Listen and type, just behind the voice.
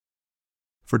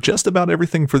for just about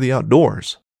everything for the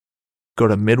outdoors. Go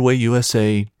to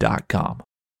MidwayUSA.com.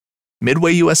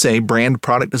 Midway USA brand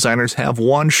product designers have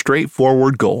one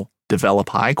straightforward goal: develop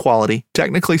high-quality,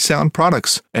 technically sound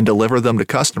products and deliver them to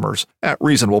customers at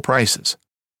reasonable prices.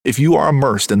 If you are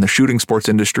immersed in the shooting sports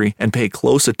industry and pay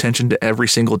close attention to every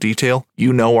single detail,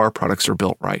 you know our products are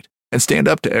built right and stand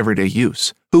up to everyday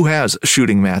use. Who has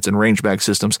shooting mats and range bag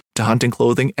systems to hunting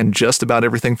clothing and just about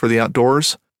everything for the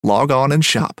outdoors? Log on and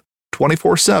shop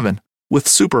 24/7 with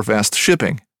super fast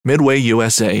shipping.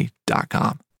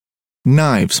 MidwayUSA.com.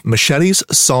 Knives, machetes,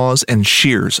 saws, and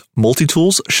shears,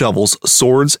 multi-tools, shovels,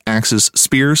 swords, axes,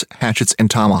 spears, hatchets, and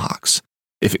tomahawks.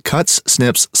 If it cuts,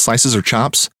 snips, slices, or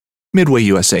chops, Midway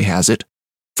USA has it.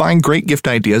 Find great gift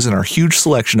ideas in our huge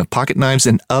selection of pocket knives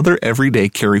and other everyday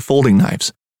carry folding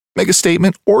knives. Make a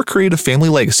statement or create a family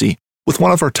legacy with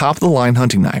one of our top-of-the-line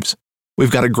hunting knives. We've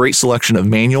got a great selection of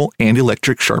manual and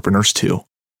electric sharpeners, too.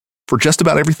 For just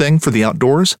about everything for the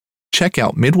outdoors, check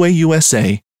out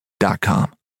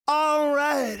MidwayUSA.com. All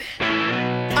right,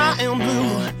 I am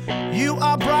blue. You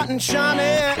are bright and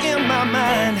shiny in my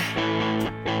mind.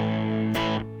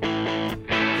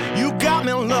 You got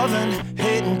me loving,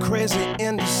 hating, crazy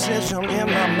indecision in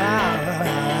my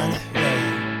mind.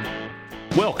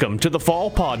 Welcome to the Fall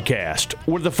Podcast,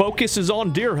 where the focus is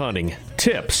on deer hunting,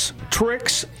 tips,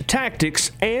 tricks,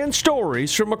 tactics, and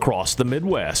stories from across the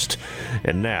Midwest.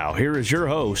 And now, here is your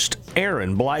host,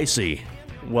 Aaron Blasey.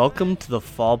 Welcome to the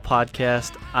Fall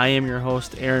Podcast. I am your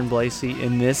host, Aaron Blasey,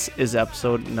 and this is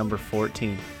episode number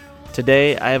 14.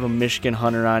 Today, I have a Michigan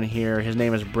hunter on here. His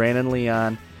name is Brandon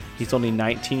Leon. He's only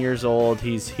 19 years old.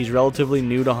 He's relatively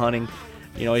new to hunting.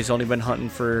 You know, he's only been hunting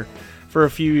for a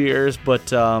few years,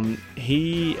 but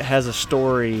he has a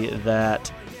story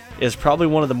that is probably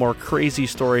one of the more crazy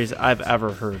stories I've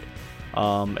ever heard.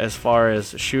 As far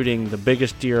as shooting the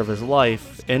biggest deer of his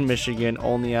life in Michigan,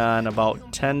 only on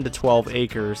about 10 to 12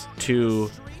 acres, to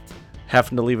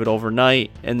having to leave it overnight,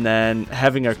 and then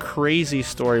having a crazy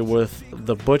story with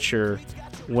the butcher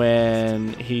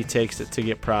when he takes it to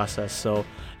get processed. So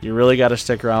you really got to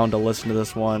stick around to listen to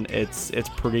this one. It's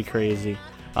pretty crazy.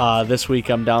 This week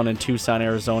I'm down in Tucson,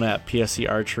 Arizona at PSC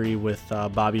Archery with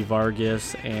Bobby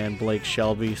Vargas and Blake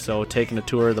Shelby. So taking a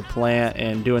tour of the plant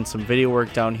and doing some video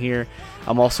work down here.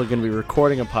 I'm also going to be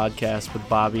recording a podcast with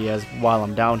Bobby while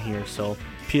I'm down here. So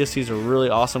PSC is a really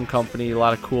awesome company, a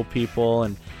lot of cool people,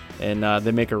 and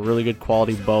they make a really good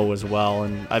quality bow as well.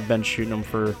 And I've been shooting them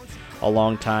for a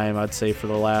long time. I'd say for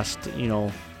the last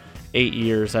 8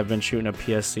 years I've been shooting a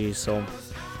PSC. So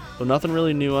nothing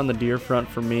really new on the deer front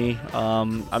for me.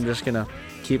 I'm just going to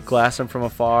keep glassing from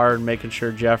afar and making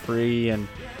sure Jeffrey and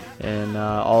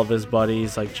all of his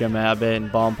buddies like Jim Abbott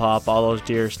and Bomb Pop, all those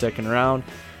deer are sticking around.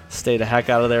 Stay the heck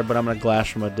out of there, but I'm going to glass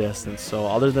from a distance. So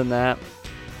other than that,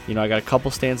 I got a couple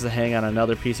stands to hang on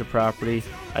another piece of property.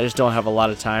 I just don't have a lot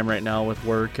of time right now with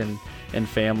work and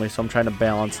family, so I'm trying to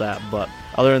balance that. But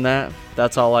other than that,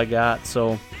 that's all I got.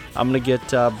 So I'm going to get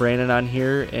Brandon on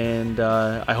here, and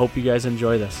I hope you guys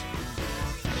enjoy this.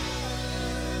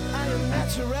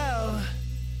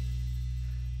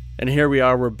 And here we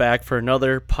are. We're back for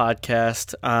another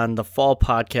podcast on the Fall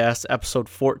Podcast, episode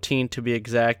 14 to be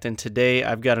exact. And today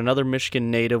I've got another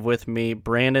Michigan native with me,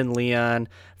 Brandon Leon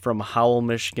from Howell,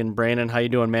 Michigan. Brandon, how you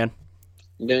doing, man?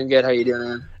 I'm doing good. How you doing,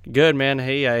 man? Good, man.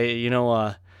 Hey,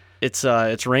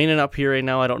 it's raining up here right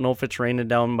now. I don't know if it's raining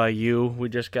down by you. We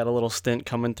just got a little stint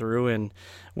coming through, and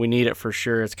we need it for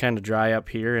sure. It's kind of dry up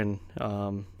here, and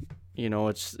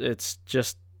it's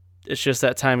just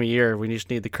that time of year. We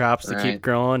just need the crops to keep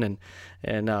growing,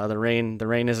 and the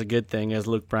rain is a good thing, as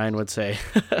Luke Bryan would say.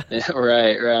 Yeah,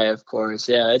 right, of course.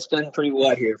 Yeah, it's been pretty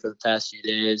wet here for the past few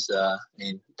days.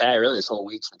 Really this whole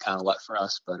week's been kind of wet for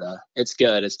us, but it's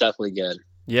good. It's definitely good.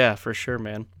 Yeah, for sure,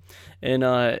 man. And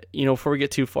before we get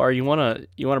too far, you wanna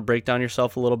break down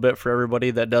yourself a little bit for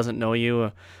everybody that doesn't know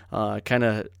you, kind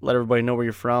of let everybody know where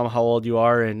you're from, how old you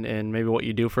are, and maybe what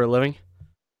you do for a living.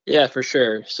 Yeah, for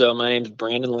sure. So my name's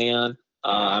Brandon Leon.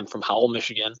 I'm from Howell,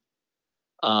 Michigan.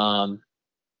 I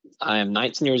am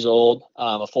 19 years old.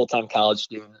 I'm a full-time college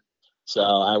student. So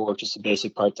I work just a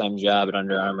basic part-time job at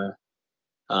Under Armour.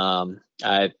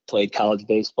 I played college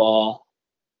baseball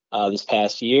this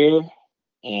past year,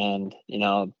 and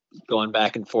going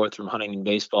back and forth from hunting and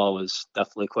baseball was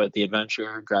definitely quite the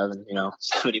adventure, driving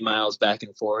 70 miles back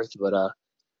and forth. But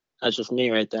that's just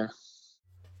me right there.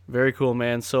 Very cool,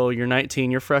 man. So you're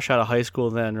 19. You're fresh out of high school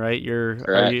then, right?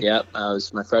 Correct. Yep.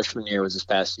 My freshman year was this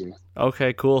past year.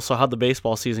 Okay, cool. So how'd the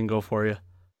baseball season go for you?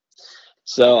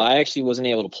 So I actually wasn't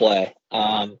able to play.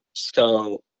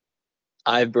 So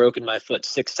I've broken my foot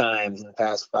 6 times in the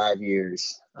past 5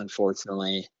 years,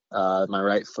 unfortunately. my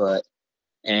right foot.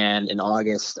 And in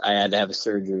August, I had to have a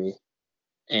surgery,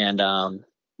 and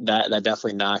that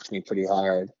definitely knocked me pretty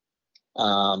hard.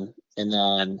 And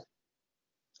then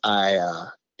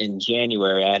in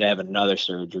January, I had to have another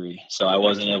surgery, so I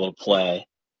wasn't able to play.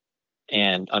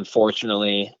 And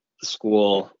unfortunately, the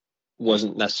school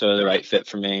wasn't necessarily the right fit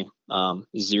for me.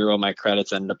 0 of my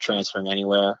credits ended up transferring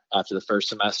anywhere after the first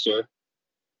semester.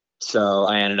 So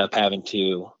I ended up having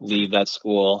to leave that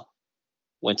school,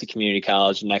 went to community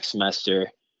college next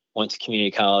semester, went to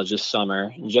community college this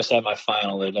summer, and just had my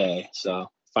final today.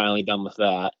 So finally done with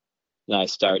that. Then I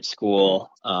start school.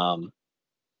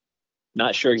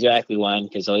 Not sure exactly when,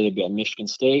 because I'll either be at Michigan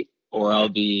State or I'll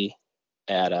be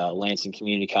at Lansing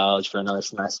Community College for another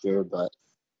semester. But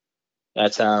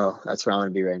that's where I'm going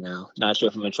to be right now. Not sure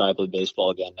if I'm going to try to play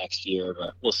baseball again next year,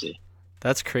 but we'll see.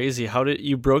 That's crazy. How did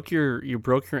you broke your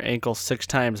ankle 6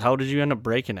 times? How did you end up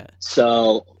breaking it?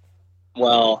 So,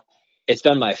 well, it's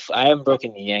been I haven't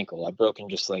broken the ankle. I've broken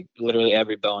just like literally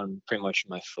every bone pretty much in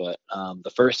my foot.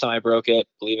 The first time I broke it,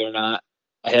 believe it or not,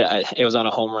 it was on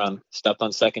a home run. Stepped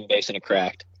on second base and it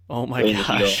cracked. Oh my right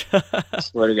gosh!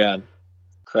 Swear to God,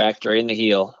 cracked right in the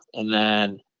heel. And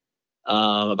then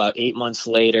about 8 months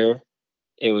later,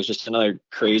 it was just another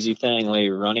crazy thing. Like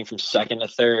running from second to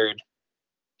third,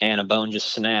 and a bone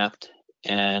just snapped.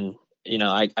 And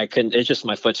I couldn't. It's just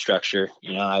my foot structure.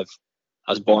 I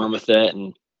was born with it,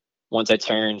 and once I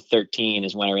turned 13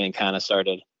 is when everything kind of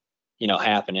started,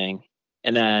 happening.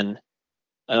 And then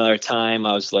another time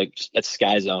I was like at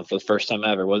Sky Zone for the first time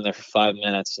ever. Wasn't there for 5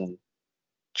 minutes, and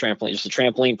just a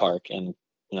trampoline park, and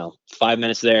 5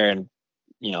 minutes there, and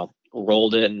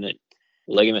rolled it, and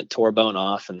ligament tore bone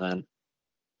off. And then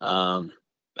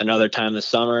another time this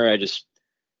summer, it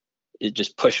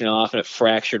just pushing off, and it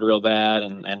fractured real bad,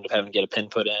 and ended up having to get a pin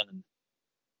put in. And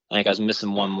I think I was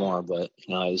missing one more, but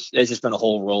it's just been a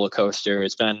whole roller coaster.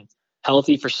 It's been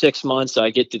healthy for 6 months, so I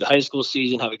get through the high school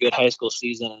season, have a good high school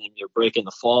season, and then you break in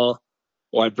the fall,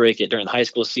 or I break it during the high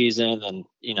school season, and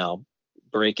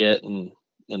break it in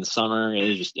the summer. It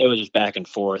was just back and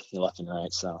forth, left and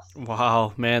right. So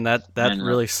wow, man, that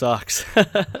really sucks.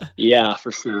 Yeah,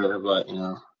 for sure. But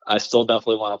I still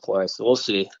definitely want to play, so we'll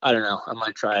see. I don't know. I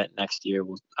might try it next year.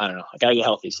 I don't know. I gotta get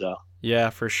healthy, so. Yeah,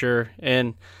 for sure.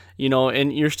 And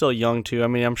and you're still young too. I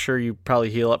mean, I'm sure you probably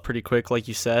heal up pretty quick, like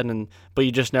you said, but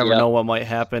you just never know what might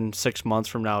happen 6 months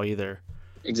from now either.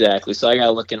 Exactly. So I gotta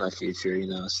look in my future,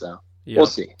 so we'll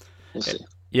see. We'll see.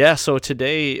 Yeah, so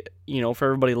today, for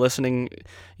everybody listening,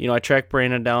 I tracked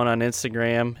Brandon down on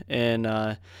Instagram,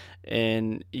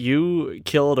 and you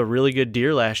killed a really good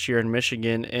deer last year in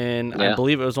Michigan, and I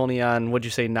believe it was only on, what'd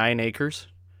you say, 9 acres?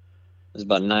 It was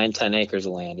about 10 acres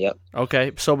of land. Yep.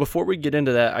 Okay, so before we get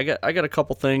into that, I got a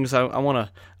couple things I want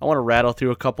to rattle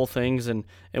through a couple things, and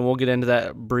we'll get into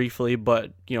that briefly.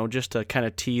 But just to kind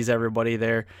of tease everybody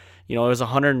there, it was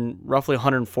roughly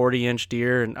 140-inch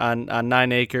deer and on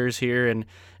 9 acres here in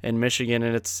Michigan,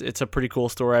 and it's a pretty cool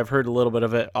story. I've heard a little bit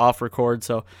of it off record,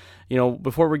 so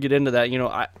before we get into that,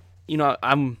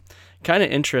 I'm kind of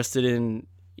interested in.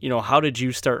 How did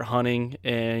you start hunting,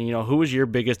 and who was your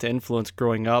biggest influence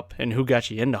growing up, and who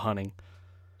got you into hunting?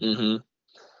 Mm-hmm.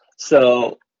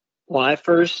 So when I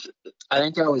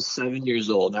think I was 7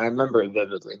 years old, and I remember it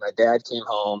vividly. My dad came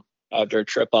home after a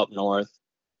trip up north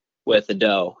with a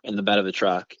doe in the bed of the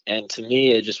truck, and to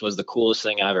me, it just was the coolest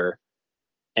thing ever.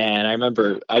 And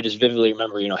I just vividly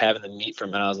remember, having the meat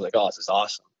from it. I was like, oh, this is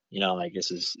awesome.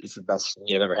 It's the best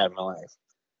meat I've ever had in my life.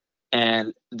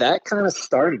 And that kind of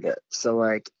started it. So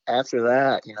like after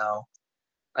that,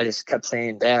 I just kept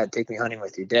saying, Dad, take me hunting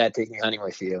with you. Dad, take me hunting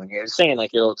with you. And you're saying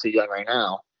like you're a little too young right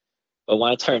now. But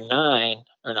when I turned when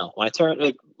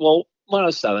I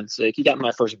was 7, so like, he got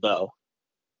my first bow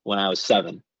when I was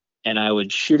 7. And I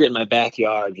would shoot it in my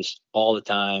backyard just all the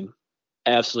time.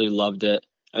 Absolutely loved it.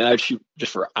 I mean, I would shoot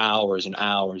just for hours and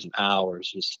hours and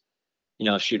hours, just,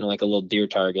 shooting like a little deer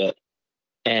target.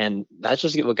 And that's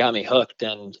just what got me hooked.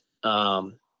 And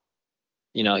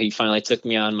he finally took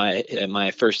me on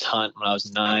my first hunt when I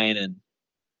was 9 in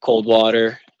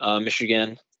Coldwater,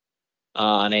 Michigan,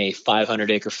 on a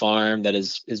 500-acre farm that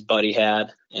his buddy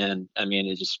had. And I mean,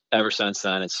 it just ever since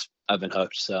then, I've been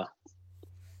hooked.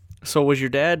 So was your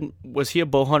dad, was he a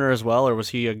bow hunter as well, or was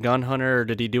he a gun hunter, or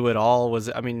did he do it all? Was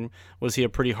he a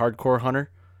pretty hardcore hunter?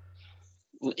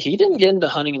 He didn't get into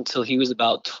hunting until he was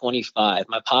about 25.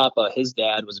 My papa, his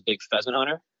dad, was a big pheasant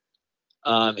hunter.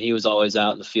 He was always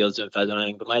out in the fields doing pheasant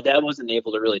hunting, but my dad wasn't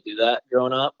able to really do that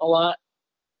growing up a lot.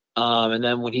 And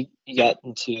then when he got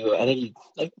into, I think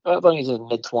he was in his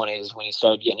mid-20s when he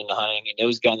started getting into hunting, and it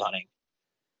was gun hunting.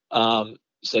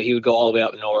 so he would go all the way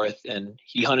up north, and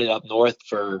he hunted up north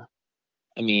for,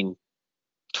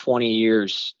 20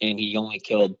 years, and he only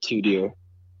killed 2 deer.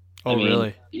 Oh,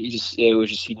 really?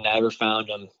 He never found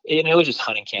them. And it was just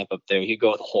hunting camp up there. He'd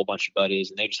go with a whole bunch of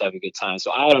buddies, and they just have a good time.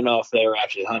 So I don't know if they were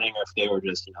actually hunting or if they were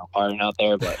just, partying out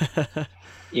there. But,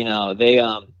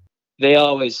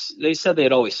 they said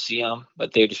they'd always see him,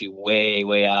 but they'd just be way,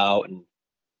 way out. And,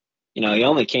 he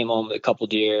only came home with a couple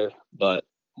deer. But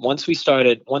once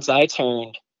I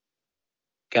turned,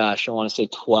 gosh, I want to say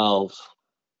 12,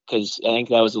 because I think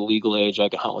that was the legal age I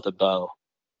could hunt with a bow.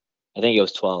 I think it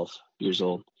was 12 years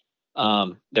old.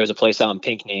 There was a place out in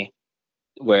Pinckney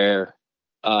where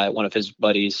one of his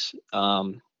buddies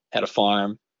had a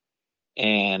farm,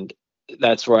 and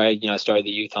that's where I started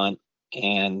the youth hunt.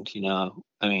 And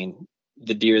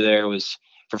the deer there was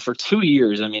for 2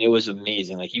 years. It was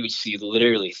amazing. Like, you would see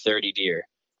literally 30 deer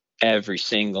every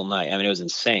single night. It was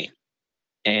insane.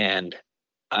 And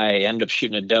I ended up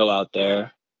shooting a doe out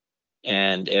there,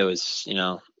 and it was,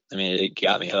 it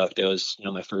got me hooked. It was,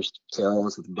 my first kill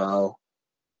was with a bow.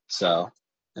 So,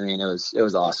 it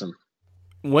was awesome.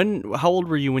 How old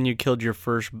were you when you killed your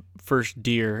first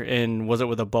deer, and was it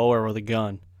with a bow or with a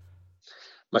gun?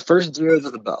 My first deer was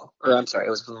with a bow, or I'm sorry, it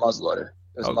was with a muzzleloader.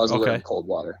 It was a muzzleloader in cold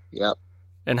water. Yep.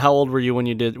 And how old were you when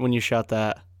you shot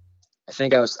that? I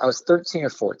think I was 13 or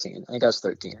 14. I think I was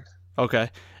 13. Okay.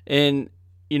 And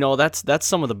that's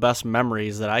some of the best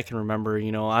memories that I can remember.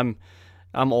 I'm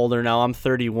older now. I'm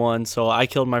 31, so I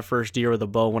killed my first deer with a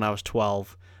bow when I was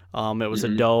 12. It was a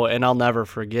doe, and I'll never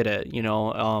forget it.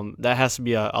 That has to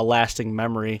be a lasting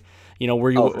memory.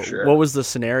 Were you? For sure. What was the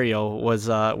scenario?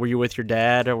 Were you with your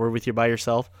dad, or were you by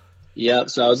yourself? Yep.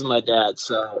 So I was with my dad.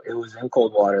 So it was in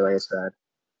cold water, like I said,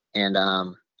 and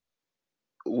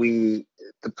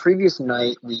the previous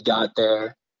night we got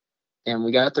there, and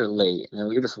we got there late, and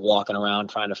we were just walking around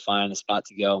trying to find a spot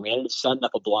to go. We ended up setting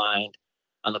up a blind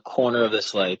on the corner of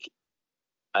this, it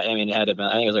had to be,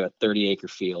 I think it was like a 30-acre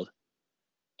field.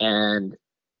 And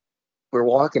we're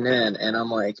walking in, and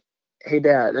I'm like, "Hey,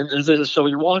 Dad." And so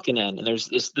you're walking in, and there's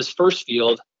this first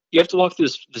field. You have to walk through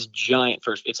this giant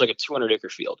first. It's like a 200-acre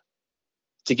field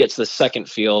to get to the second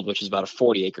field, which is about a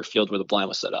 40-acre field where the blind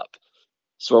was set up.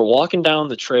 So we're walking down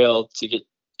the trail to get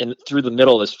in through the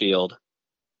middle of this field,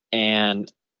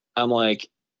 and I'm like,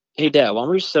 "Hey, Dad, why don't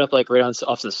we just set up like right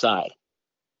off to the side?"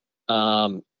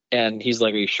 And he's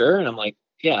like, "Are you sure?" And I'm like,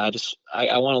 "Yeah,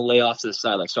 I want to lay off to the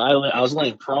side." So I was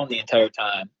laying prone the entire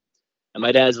time, and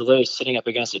my dad's literally sitting up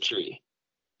against a tree.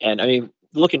 And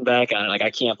looking back on it, I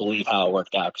can't believe how it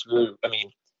worked out. Because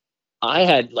I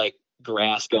had like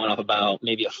grass going up about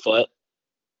maybe a foot,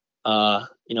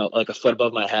 like a foot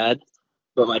above my head.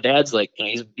 But my dad's like,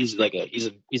 he's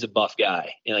a buff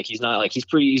guy, and he's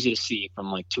pretty easy to see from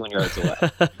like 200 yards away.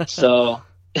 So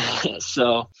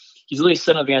he's literally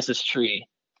sitting up against this tree,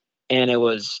 and it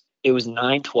was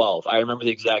 9:12. I remember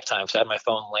the exact time because I had my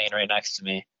phone laying right next to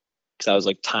me because I was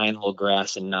like tying little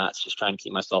grass and knots, just trying to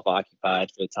keep myself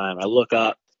occupied for the time. I look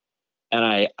up, and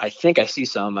I think I see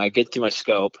some. I get through my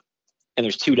scope, and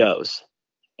there's 2 does.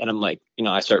 And I'm like,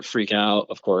 I start freaking out,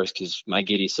 of course, because my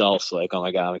giddy self's like, "Oh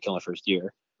my God, I'm killing my first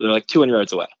deer." They're like 200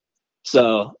 yards away.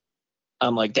 So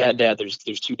I'm like, Dad, there's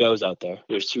 2 does out there.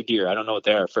 There's 2 deer. I don't know what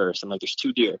they are at first. I'm like, "There's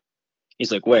 2 deer."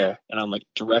 He's like, "Where?" And I'm like,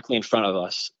 "Directly in front of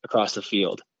us across the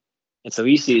field." And so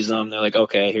he sees them. They're like,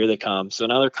 "Okay, here they come." So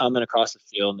now they're coming across the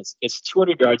field, and it's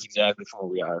 200 yards exactly from where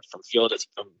we are. From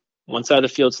one side of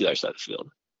the field to the other side of the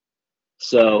field.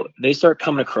 So they start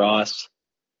coming across,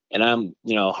 and I'm,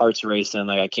 heart's racing.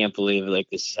 Like, I can't believe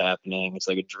this is happening. It's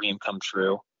like a dream come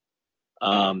true.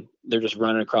 They're just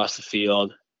running across the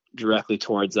field directly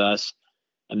towards us,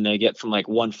 and they get from like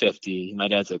 150. My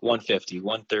dad's like 150,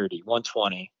 130,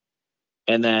 120,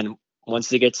 and then once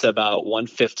they get to about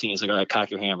 115, he's like, "All right,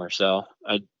 cock your hammer." So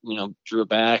I, drew it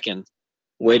back and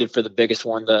waited for the biggest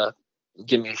one to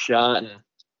give me a shot,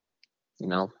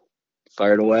 and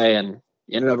fired away, and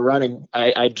ended up running.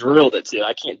 I drilled it too.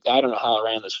 I don't know how I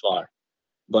ran this far,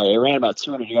 but it ran about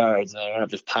 200 yards, and I ended up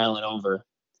just piling over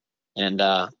and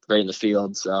right in the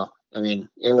field. So it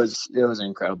was an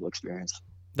incredible experience.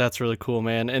 That's really cool,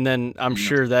 man. And then I'm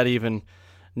sure that even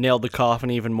nailed the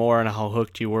coffin even more on how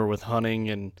hooked you were with hunting.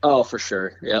 And oh, for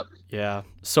sure. Yep. Yeah.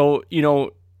 So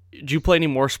did you play any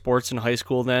more sports in high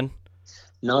school then?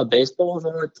 No, baseball was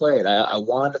all I played. I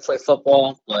wanted to play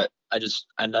football, but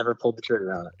I never pulled the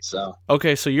trigger on it. So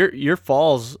okay, so your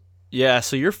falls,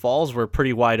 so your falls were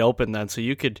pretty wide open then, so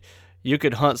you could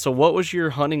hunt. So what was your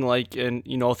hunting like in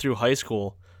through high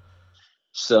school?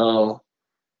 So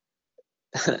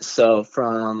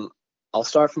I'll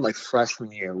start from like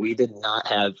freshman year. We did not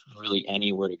have really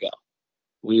anywhere to go.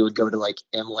 we would go to like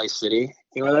Imlay City.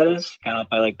 You know where that is? Kind of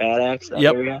by like Bad Axe, that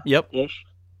Yep. area. Yep. Ish.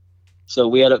 So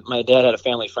my dad had a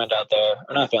family friend out there,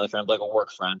 or not a family friend, but like a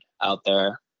work friend out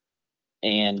there,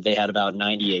 and they had about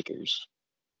 90 acres.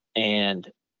 And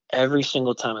every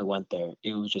single time I went there,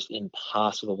 it was just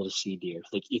impossible to see deer.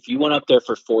 Like if you went up there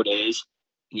for 4 days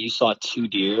and you saw 2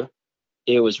 deer,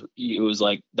 it was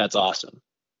like, that's awesome.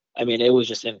 I mean, it was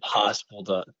just impossible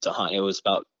to hunt. It was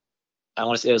about, I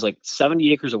want to say it was like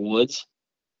 70 acres of woods.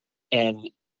 And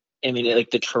I mean, like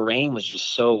the terrain was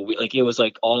just so, like it was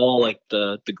like all like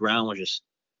the ground was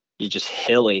just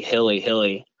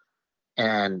hilly.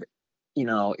 And, you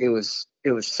know, it was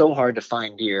so hard to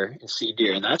find deer and see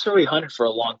deer. And that's where we hunted for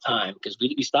a long time, because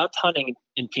we stopped hunting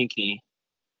in Pinckney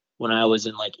when I was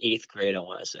in like 8th grade, I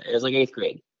want to say. It was like 8th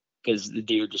grade, because the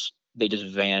deer they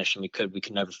just vanished, and we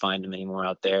could never find them anymore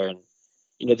out there. And,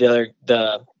 you know,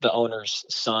 the owner's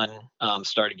son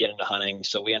started getting into hunting,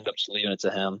 so we ended up just leaving it to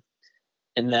him.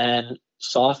 And then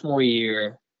sophomore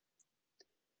year,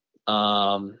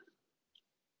 no,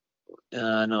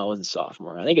 it wasn't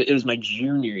sophomore. I think it was my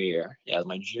junior year. Yeah, it was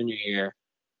my junior year.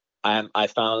 I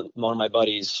found one of my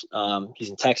buddies. He's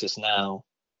in Texas now.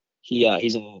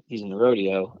 He's in the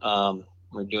rodeo.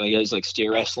 He's like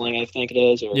steer wrestling, I think it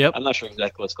is. Or Yep. I'm not sure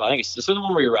exactly what it's called. I think it's the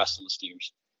one where you wrestle the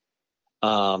steers.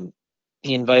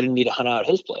 He invited me to hunt out at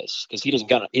his place, because he doesn't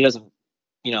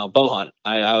bow hunt.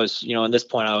 I was, at this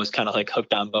point I was kind of like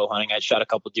hooked on bow hunting. I shot a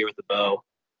couple deer with the bow,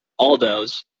 all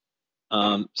does.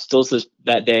 Still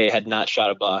that day had not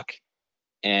shot a buck.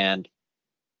 And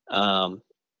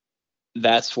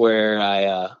that's where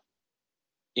I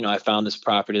found this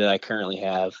property that I currently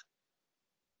have.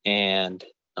 And,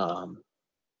 I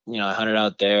hunted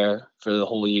out there for the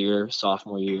whole year,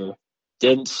 sophomore year.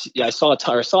 I saw a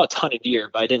ton of deer,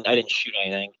 but I didn't shoot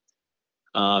anything.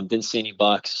 Didn't see any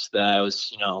bucks that I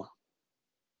was,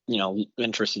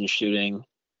 interested in shooting.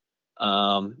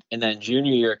 And then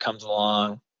junior year comes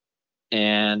along,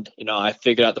 and, I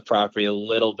figured out the property a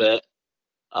little bit.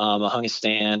 I hung a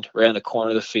stand right in the corner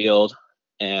of the field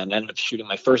and ended up shooting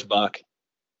my first buck,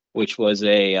 which was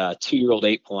a 2-year-old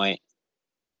 8-point.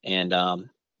 And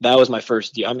that was my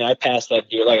first deer. I mean, I passed that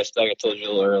deer, like I told you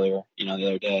a little earlier, the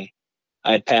other day.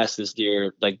 I had passed this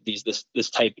deer, like this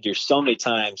type of deer, so many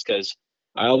times, because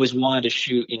I always wanted to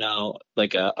shoot,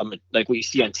 like like what you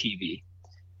see on TV.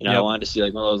 Yep. I wanted to see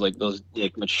like one of those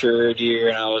mature deer,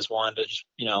 and I always wanted to just,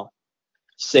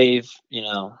 save,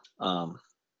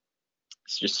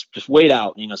 just wait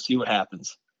out, see what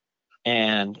happens.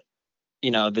 And,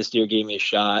 this deer gave me a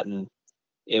shot, and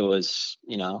it was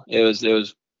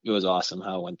awesome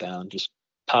how it went down. Just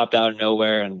popped out of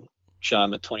nowhere and shot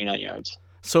him at 29 yards.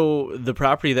 So the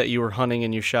property that you were hunting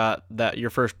and you shot your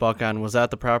first buck on, was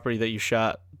that the property that you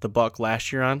shot the buck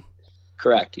last year on?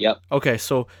 Correct. Yep. Okay,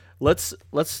 so let's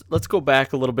go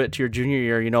back a little bit to your junior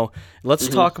year. Let's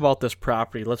talk about this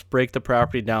property. Let's break the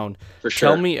property down. For sure.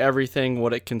 Tell me everything,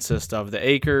 what it consists of, the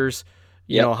acres,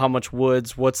 you know, how much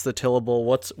woods, what's the tillable,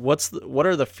 what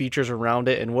are the features around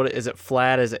it, and what is it,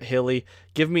 flat, is it hilly?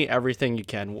 Give me everything you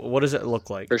can. What does it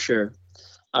look like? For sure.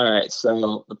 All right,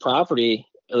 so the property,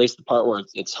 at least the part where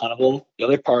it's huntable, the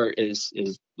other part is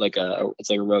like it's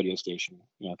like a rodeo station,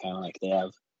 kind of like they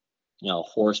have,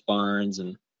 horse barns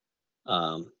and,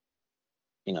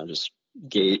 just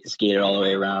gated all the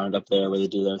way around up there where they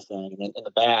do their thing. And then in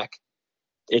the back,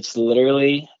 it's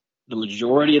literally the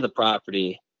majority of the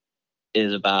property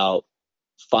is about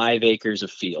 5 acres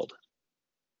of field.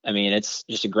 I mean, it's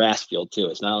just a grass field too.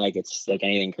 It's not like it's like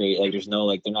anything crazy. Like there's no,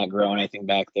 like they're not growing anything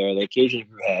back there. They occasionally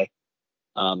grew hay,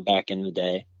 back in the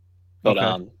day, but,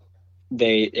 okay.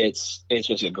 It's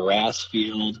just a grass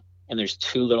field, and there's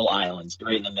 2 little islands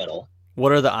right in the middle.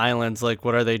 What are the islands like?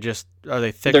 Are they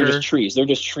thicker? They're just trees. They're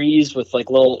just trees with like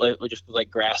just like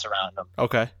grass around them.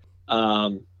 Okay.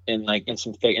 And like in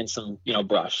some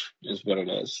brush is what it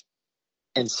is.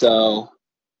 And so,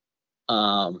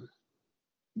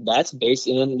 that's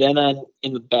basically, and then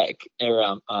in the back,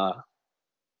 in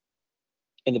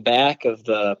the back of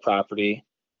the property,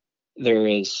 there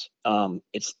is,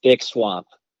 it's thick swamp.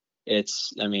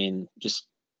 It's, just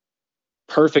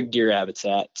perfect deer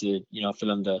habitat to, for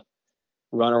them to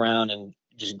run around and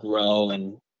just grow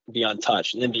and be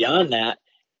untouched. And then beyond that,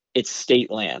 it's state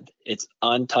land. It's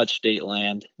untouched state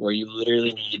land where you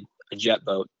literally need a jet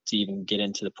boat to even get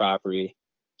into the property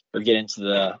or get into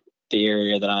the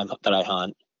area that I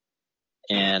hunt.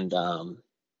 And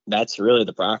that's really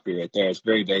the property right there. It's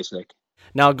very basic.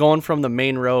 Now, going from the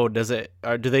main road,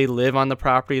 do they live on the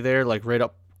property there, like right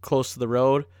up close to the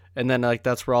road? And then like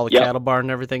that's where all the cattle barn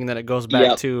and everything, and then it goes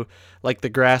back to like the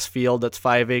grass field that's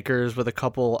 5 acres with a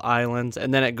couple islands,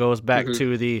 and then it goes back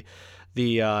to the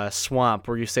the swamp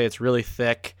where you say it's really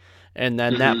thick, and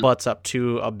then that butts up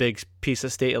to a big piece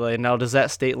of state land. Now, does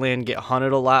that state land get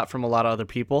hunted a lot from a lot of other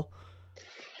people?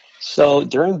 So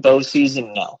during bow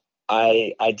season, no.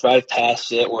 I drive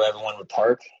past it where everyone would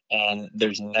park, and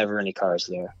there's never any cars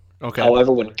there. Okay.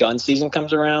 However, when gun season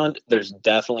comes around, there's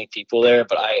definitely people there.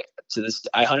 But I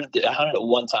hunted it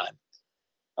one time,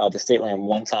 the state land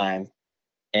one time,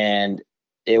 and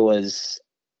it was,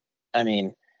 I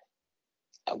mean,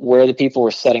 where the people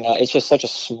were setting up, it's just such a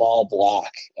small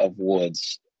block of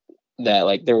woods that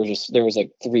like there was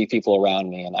like 3 people around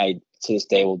me, and I to this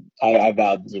day I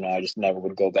vowed, I just never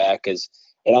would go back because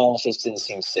it almost just didn't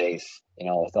seem safe,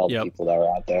 with all the people that were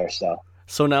out there.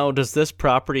 So now, does this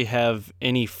property have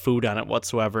any food on it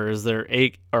whatsoever? Is there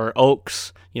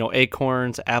oaks,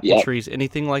 acorns, apple trees,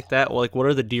 anything like that? Like, what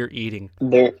are the deer eating?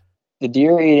 The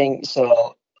deer are eating.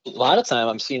 So a lot of time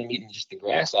I'm seeing them eating just the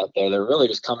grass out there. They're really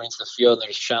just coming into the field and they're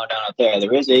just chowing down out there.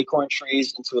 There is acorn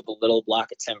trees into a little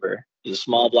block of timber. There's a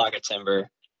small block of timber.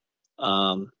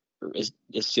 As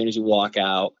soon as you walk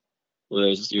out,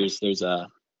 there's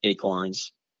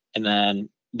acorns, and then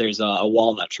there's a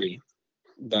walnut tree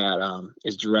that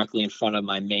is directly in front of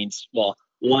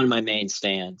one of my main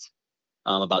stands,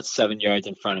 about 7 yards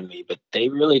in front of me. But they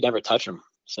really never touch them.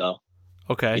 So,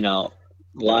 okay, a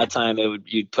lot of time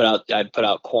I'd put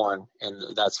out corn,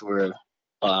 and that's where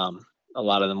a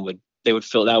lot of them would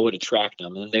attract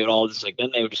them, and they would all just then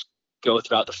they would just go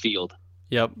throughout the field.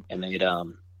 Yep. And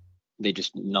they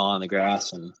just gnaw on the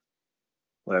grass and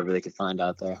whatever they could find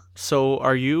out there. So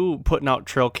are you putting out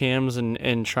trail cams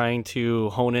and trying to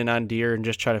hone in on deer and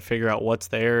just try to figure out what's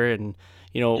there? And,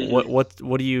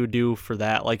 what do you do for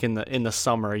that? Like in the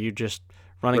summer, are you just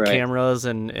running cameras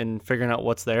and figuring out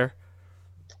what's there?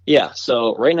 Yeah.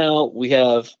 So right now we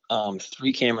have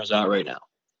 3 cameras out right now.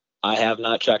 I have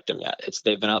not checked them yet.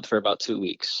 They've been out for about 2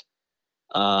 weeks.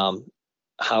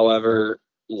 However,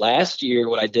 last year,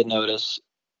 what I did notice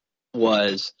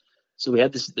was, so we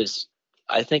had this,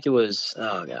 I think it was,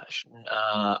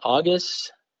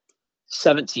 August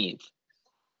 17th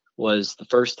was the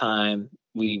first time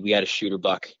we had a shooter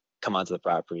buck come onto the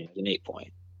property, an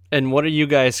 8-point. And what are you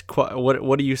guys,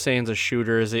 what are you saying is a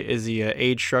shooter? Is he a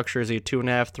age structure? Is he a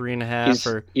 2.5,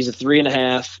 3.5? He's a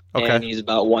 3.5, okay. And he's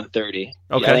about 130.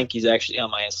 Okay. I think he's actually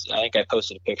on I think I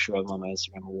posted a picture of him on my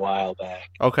Instagram a while back.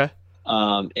 Okay.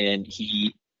 And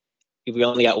we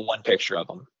only got one picture of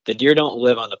them. The deer don't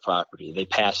live on the property. They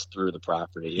pass through the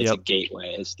property. It's a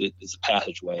gateway. It's a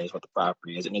passageway is what the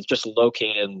property is. And it's just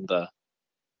located in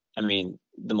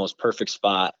the most perfect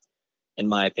spot, in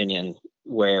my opinion,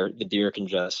 where the deer can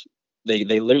they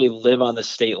literally live on the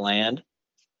state land,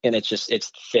 and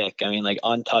it's thick.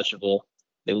 Untouchable.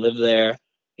 They live there.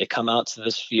 They come out to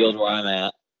this field where I'm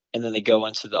at, and then they go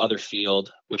into the other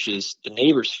field, which is the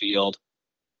neighbor's field,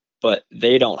 but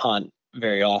they don't hunt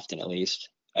very often, at least.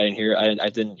 I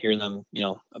didn't hear them,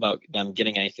 about them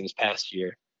getting anything this past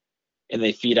year. And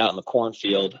they feed out in the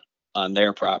cornfield on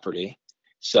their property.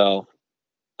 So,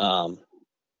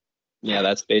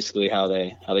 that's basically how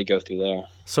they go through there.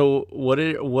 So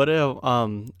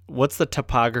what's the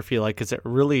topography like? Is it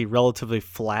really relatively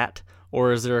flat,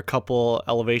 or is there a couple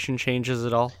elevation changes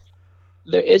at all?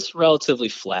 It's relatively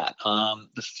flat.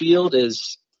 The field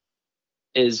is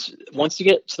once you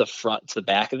get to the front, to the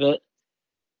back of it,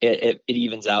 it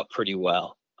evens out pretty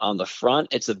well. On the front,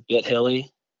 it's a bit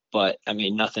hilly, but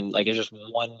nothing, it's just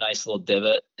one nice little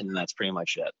divot, and then that's pretty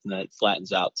much it. And then it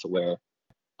flattens out to where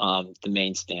the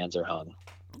main stands are hung.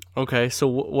 Okay, so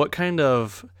what kind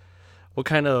of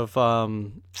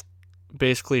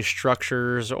basically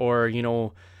structures, or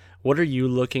what are you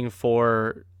looking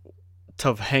for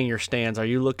to hang your stands? Are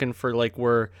you looking for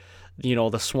where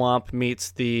the swamp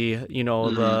meets the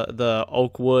the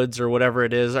oak woods or whatever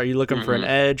it is? Are you looking for an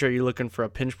edge? Are you looking for a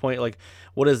pinch point?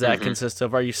 What does that consist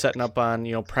of? Are you setting up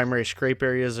on primary scrape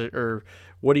areas, or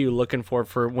what are you looking for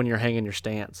when you're hanging your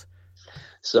stands?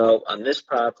 So on this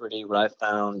property, what I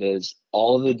found is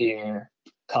all of the deer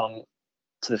come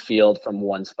to the field from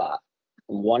one spot,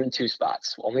 1 and 2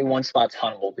 spots. Only one spot's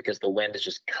huntable because the wind is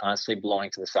just constantly blowing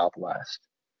to the southwest.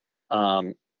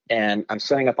 And I'm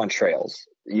setting up on trails.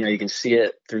 You can see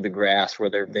it through the grass where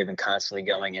they've been constantly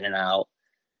going in and out.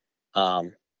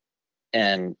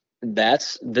 And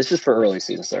this is for early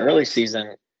season. So early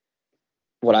season,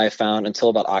 what I found until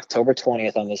about October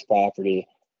 20th on this property,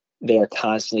 they are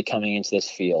constantly coming into this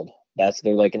field.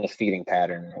 They're like in the feeding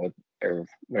pattern, or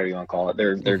whatever you want to call it.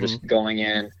 They're just going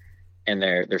in, and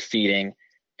they're feeding,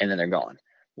 and then they're gone.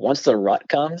 Once the rut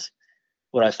comes,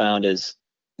 what I found is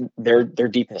they're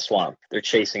deep in the swamp. They're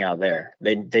chasing out there.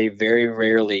 They very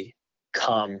rarely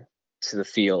come to the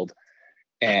field,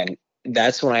 and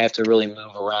that's when I have to really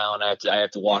move around. I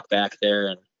have to walk back there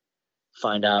and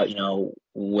find out,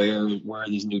 where are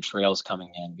these new trails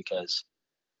coming in, because,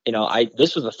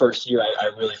 this was the first year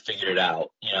I really figured it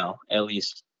out, at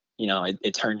least,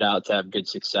 it turned out to have good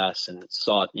success, and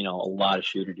saw, a lot of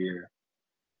shooter deer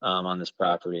on this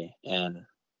property. And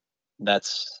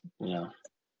that's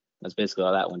basically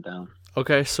how that went down.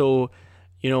 Okay, so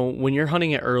when you're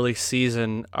hunting at early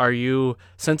season,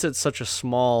 since it's such a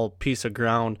small piece of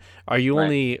ground, are you Right.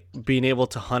 only being able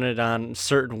to hunt it on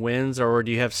certain winds, or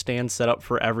do you have stands set up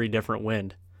for every different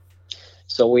wind?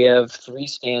 So we have 3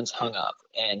 stands hung up,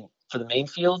 and for the main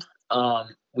field,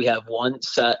 we have one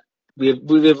set. We have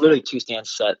literally 2 stands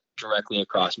set directly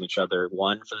across from each other.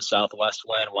 One for the southwest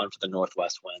wind, one for the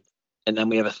northwest wind, and then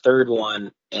we have a third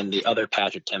one in the other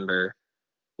patch of timber,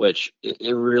 which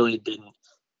it really didn't.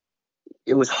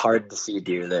 It was hard to see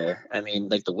deer there. I mean,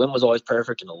 like, the wind was always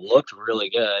perfect and it looked really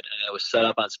good, and it was set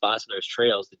up on spots where there's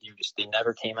trails. The deer they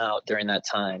never came out during that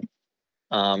time.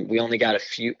 We only got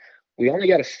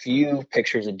a few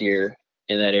pictures of deer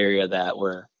in that area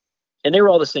and they were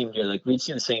all the same deer. Like, we'd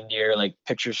see the same deer, like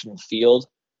pictures from the field,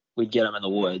 we'd get them in the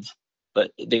woods, but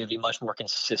they would be much more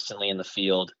consistently in the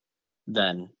field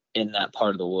than in that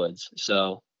part of the woods.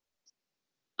 So,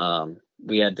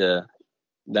 that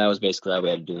was basically how we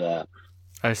had to do that.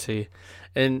 I see.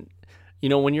 And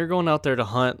when you're going out there to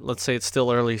hunt, let's say it's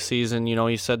still early season,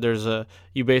 you said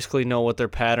you basically know what their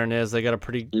pattern is. They got a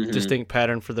pretty distinct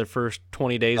pattern for their first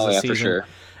 20 days of season.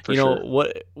 For sure.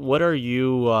 What are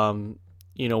you,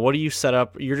 what do you set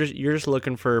up? You're just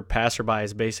looking for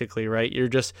passerbys basically, right?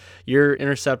 You're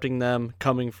intercepting them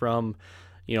coming from,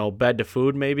 bed to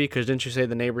food maybe, because didn't you say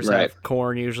the neighbors Right. have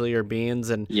corn usually, or beans,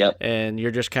 and Yep. and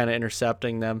you're just kind of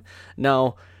intercepting them.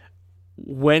 Now,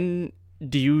 when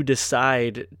do you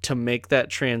decide to make that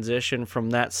transition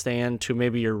from that stand to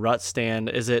maybe your rut stand?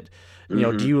 Is it,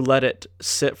 do you let it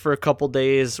sit for a couple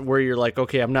days where you're like,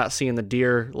 okay, I'm not seeing the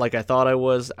deer like I thought I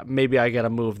was, maybe I got to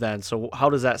move then? So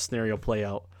how does that scenario play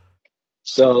out?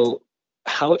 So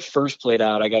how it first played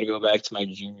out, I got to go back to my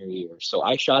junior year. So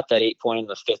I shot that 8-point on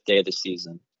the 5th day of the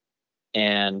season.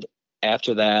 And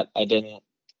after that, I didn't,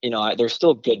 there's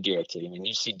still good deer activity. I mean,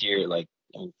 you see deer,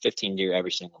 15 deer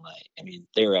every single night. I mean,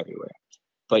 they were everywhere,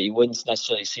 but you wouldn't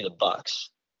necessarily see the bucks.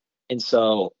 And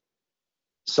so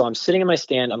I'm sitting in my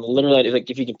stand. I'm literally, like,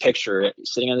 if you can picture it,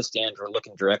 sitting on the stand, we're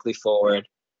looking directly forward,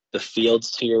 the fields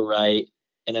to your right,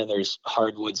 and then there's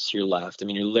hardwoods to your left. I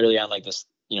mean, you're literally on like this,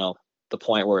 the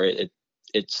point where it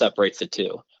separates the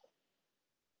two.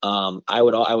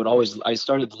 I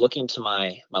started looking to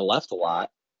my left a lot,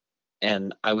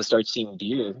 and I would start seeing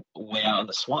deer way out in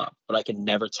the swamp, but I could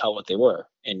never tell what they were.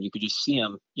 And you could just see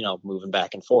them, moving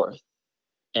back and forth.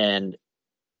 And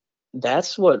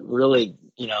that's what really,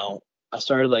 I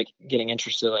started getting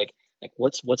interested, like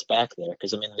what's back there?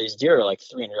 Because I mean, these deer are like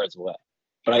 300 yards away,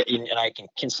 but I can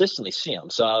consistently see them.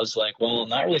 So I was like, well, I'm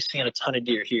not really seeing a ton of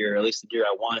deer here, or at least the deer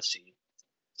I want to see.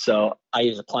 So I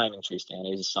use a climbing tree stand. I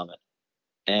use a Summit,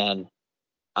 and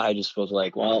I just was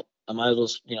like, well, I might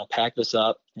as well, pack this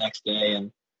up next day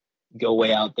and go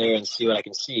way out there and see what I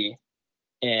can see.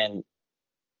 And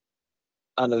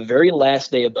on the very last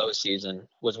day of bow season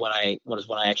was when I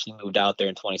actually moved out there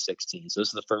in 2016. So this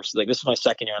is the first, this is my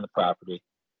second year on the property.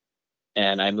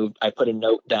 And I put a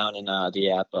note down in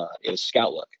the app. It was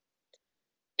Scout Look.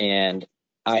 And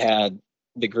I had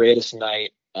the greatest night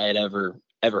I had ever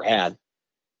had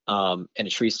in a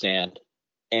tree stand,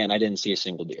 and I didn't see a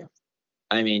single deer.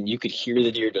 I mean, you could hear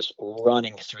the deer just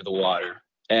running through the water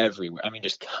everywhere. I mean,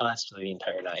 just constantly the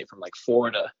entire night, from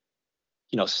 4 to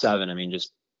 7. I mean,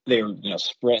 just they were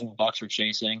sprinting, bucks were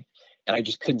chasing, and I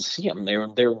just couldn't see them. They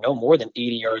were no more than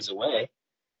 80 yards away.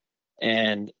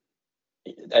 And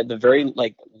at the very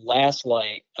last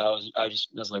light, I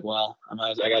was like, well,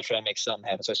 I gotta try to make something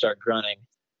happen. So I started grunting,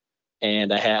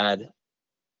 and I had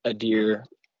a deer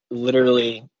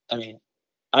literally. I mean,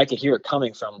 I could hear it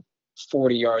coming from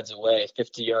 40 yards away,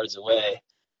 50 yards away,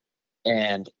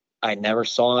 and I never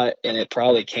saw it. And it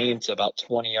probably came to about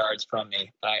 20 yards from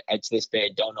me. I to this day, I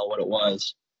don't know what it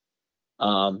was.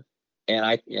 And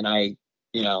I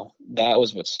that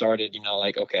was what started.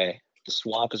 Okay, the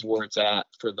swamp is where it's at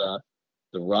for the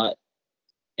rut,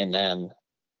 and then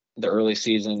the early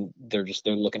season, they're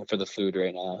looking for the food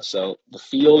right now. So the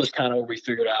field is kind of where we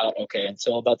figured out, okay,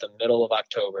 until about the middle of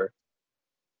October,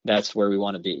 that's where we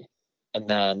want to be. And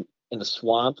then in the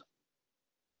swamp,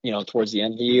 towards the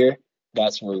end of the year,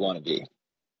 that's where we want to be.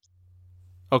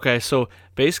 Okay, so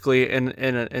basically,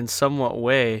 in somewhat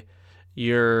way,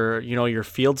 your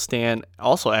field stand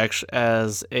also acts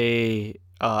as a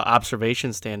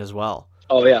observation stand as well.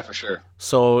 Oh yeah, for sure.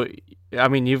 So I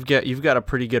mean, you've got a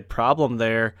pretty good problem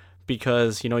there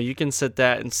because, you can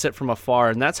sit from afar,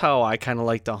 and that's how I kind of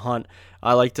like to hunt.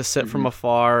 I like to sit from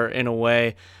afar in a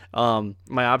way.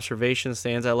 My observation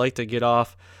stands, I like to get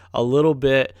off a little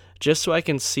bit just so I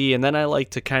can see, and then I like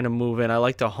to kind of move in. I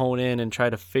like to hone in and try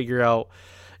to figure out,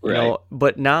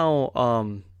 but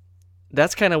now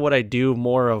that's kind of what I do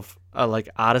more of, like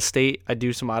out of state. I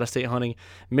do some out of state hunting.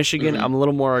 Michigan, I'm a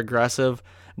little more aggressive.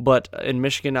 But in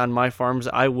Michigan, on my farms,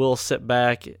 I will sit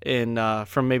back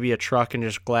from maybe a truck and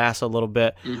just glass a little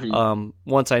bit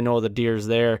once I know the deer's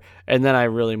there, and then I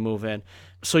really move in.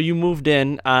 So you moved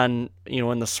in on,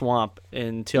 in the swamp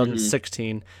in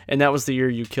 2016, and that was the year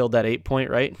you killed that 8-point,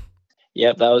 right?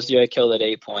 Yep, that was the year I killed that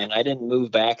 8-point. I didn't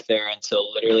move back there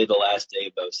until literally the last day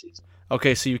of bow season.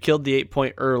 Okay, so you killed the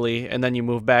 8-point early, and then you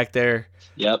moved back there.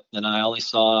 Yep, and I only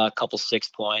saw a couple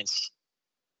 6-points.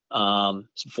 Some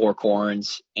 4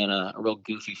 corns and a real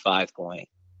goofy 5-point.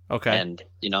 Okay. And,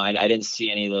 I didn't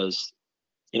see any of those,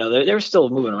 they were still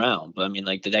moving around, but I mean,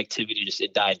 like the activity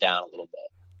it died down a little bit.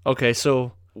 Okay.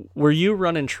 So were you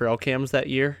running trail cams that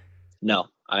year? No,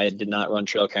 I did not run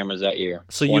trail cameras that year.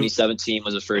 So 2017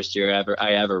 was the first year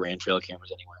I ever ran trail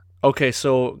cameras anywhere. Okay.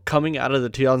 So coming out of the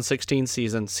 2016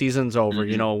 season's over,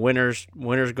 winter's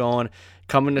going,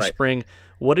 coming to spring.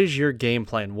 What is your game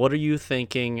plan? What are you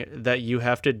thinking that you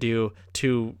have to do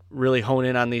to really hone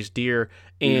in on these deer?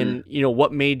 And,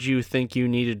 what made you think you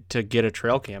needed to get a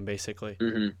trail cam, basically?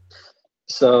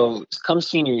 So come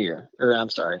senior year, or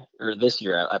this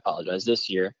year, I apologize. This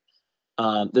year,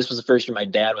 this was the first year my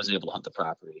dad was able to hunt the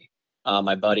property.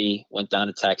 My buddy went down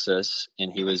to Texas,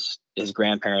 and his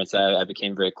grandparents I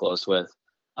became very close with.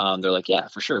 They're like, yeah,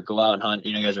 for sure, go out and hunt.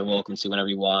 You guys are welcome to whenever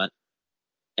you want.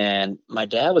 And my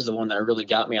dad was the one that really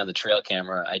got me on the trail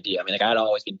camera idea. I mean, like I'd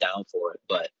always been down for it,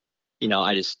 but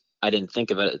I didn't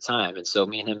think of it at the time. And so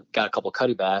me and him got a couple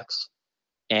cuttybacks,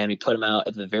 and we put them out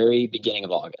at the very beginning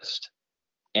of August,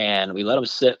 and we let them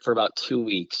sit for about 2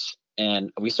 weeks. And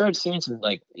we started seeing some,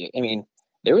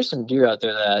 there was some deer out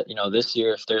there that, this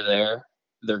year, if they're there,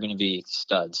 they're going to be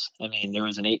studs. I mean, there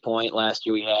was an 8-point last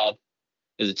year we had.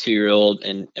 It was a 2-year-old,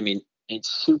 and I mean, it's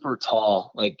super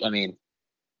tall.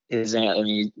 His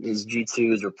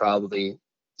G2s were probably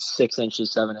 6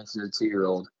 inches, 7 inches, a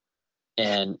 2-year-old,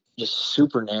 and just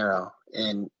super narrow.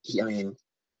 And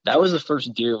that was the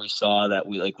first deer we saw that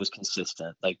we was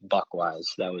consistent, buck wise.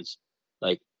 That was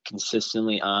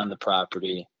consistently on the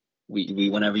property. We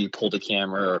whenever you pulled a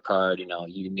camera or a card,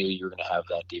 you knew you were going to have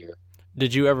that deer.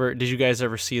 Did you guys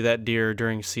ever see that deer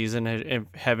during season?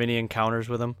 Have any encounters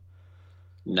with him?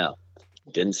 No,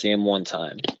 didn't see him one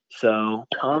time. So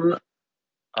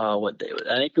what day was it?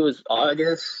 I think it was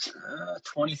August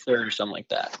 23rd or something like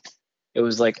that. It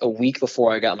was like a week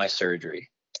before I got my surgery.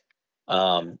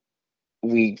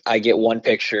 I get one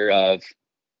picture of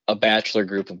a bachelor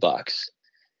group of bucks,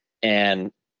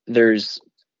 and there's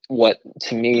what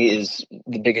to me is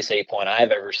the biggest 8-point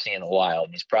I've ever seen in the wild.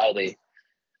 He's probably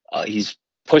he's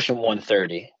pushing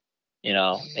 130,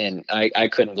 and I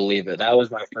couldn't believe it. That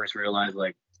was my first realized,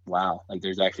 wow,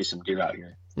 there's actually some deer out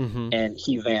here. And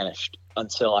he vanished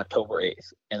until October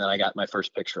 8th. And then I got my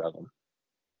first picture of him.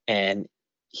 And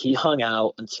he hung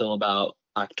out until about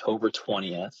October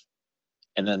 20th.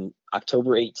 And then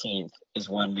October 18th is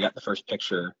when we got the first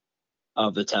picture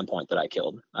of the 10-point that I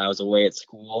killed. I was away at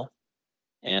school,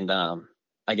 and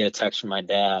I get a text from my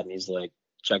dad, and he's like,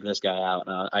 check this guy out.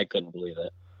 And I couldn't believe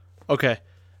it. Okay,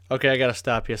 I got to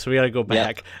stop you. So we got to go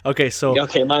back. Yep.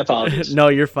 Okay, my apologies. No,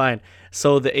 you're fine.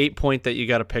 So the 8-point that you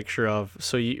got a picture of,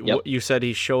 so you said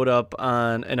he showed up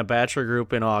in a bachelor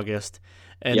group in August,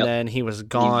 and then he was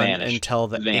gone until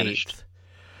the 8th.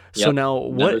 So now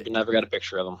what? Never got a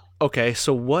picture of him. Okay,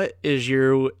 so what is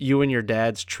you and your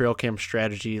dad's trail cam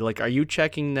strategy? Are you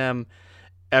checking them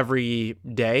every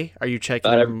day? Are you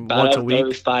checking them once a week?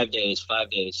 Every 5 days. 5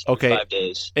 days. Okay. 5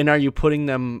 days. And are you putting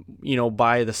them,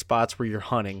 by the spots where you're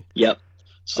hunting? Yep.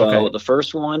 So the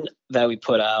first one that we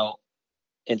put out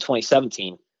in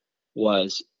 2017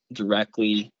 was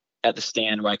directly at the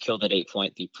stand where I killed that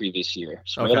 8-point the previous year.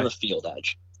 So right on the field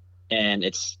edge. And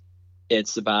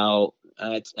it's about,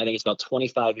 I think it's about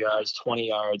 25 yards, 20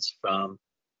 yards from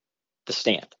the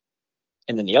stand.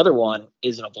 And then the other one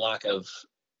is in a block of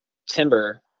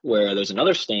timber where there's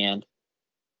another stand.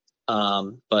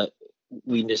 But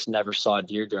we just never saw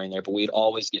deer during there, but we'd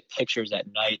always get pictures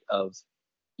at night of,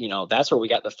 that's where we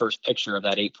got the first picture of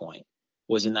that 8-point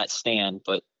was in that stand.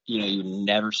 But, you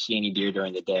never see any deer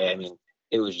during the day. I mean,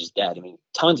 it was just dead. I mean,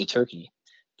 tons of turkey,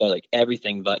 but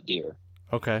everything but deer.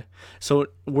 Okay. So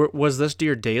was this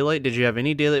deer daylight? Did you have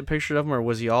any daylight pictures of him, or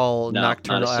was he all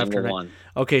nocturnal after night? One.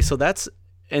 Okay. So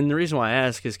and the reason why I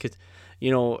ask is because,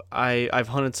 I've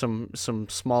hunted some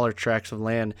smaller tracts of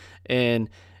land, and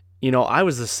I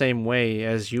was the same way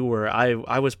as you were.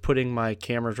 I was putting my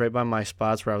cameras right by my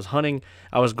spots where I was hunting.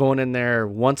 I was going in there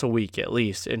once a week at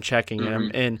least and checking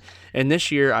them. And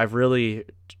this year I've really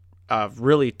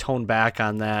toned back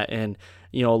on that, and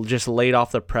just laid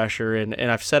off the pressure.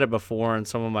 And I've said it before in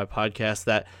some of my podcasts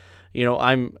that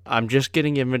I'm just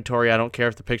getting inventory. I don't care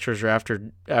if the pictures are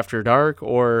after dark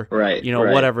or right.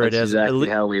 Whatever That's it is. Exactly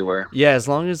how we were. Yeah, as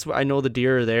long as I know the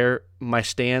deer are there, my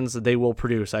stands, they will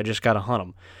produce. I just got to hunt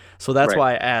them. So that's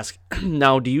why I ask.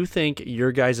 Now, do you think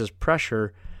your guys'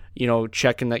 pressure,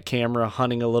 checking that camera,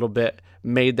 hunting a little bit,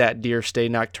 made that deer stay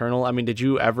nocturnal? I mean, did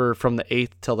you ever, from the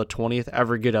 8th till the 20th,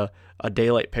 ever get a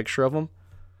daylight picture of them?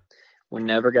 We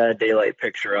never got a daylight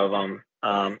picture of them.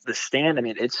 The stand, I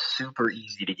mean, it's super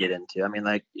easy to get into. I mean,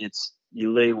 like,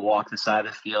 you literally walk the side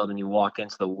of the field and you walk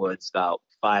into the woods about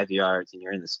 5 yards and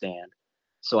you're in the stand.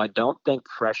 So I don't think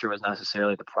pressure was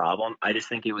necessarily the problem. I just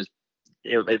think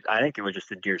I think it was just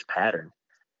the deer's pattern.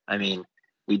 I mean,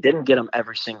 we didn't get him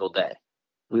every single day.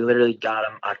 We literally got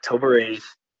him October 8th,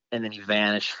 and then he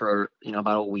vanished for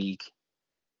about a week.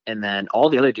 And then all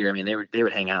the other deer, I mean, they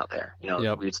would hang out there.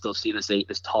 Yep. We'd still see this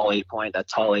tall 8-point, that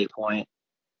tall 8-point,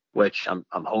 which I'm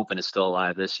hoping is still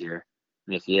alive this year.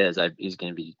 And if he is, I think he's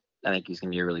gonna be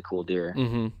a really cool deer.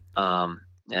 Mm-hmm.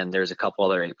 And there's a couple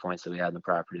other 8-points that we had in the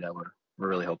property that we're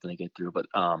really hoping to get through. But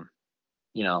I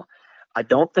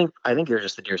think there's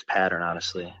just the deer's pattern,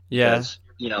 honestly. Yeah. Because,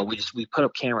 we put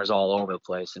up cameras all over the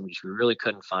place and we really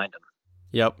couldn't find them.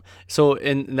 Yep. So,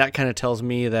 and that kind of tells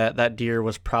me that deer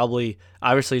was probably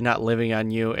obviously not living on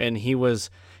you, and he was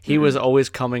always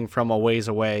coming from a ways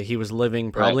away. He was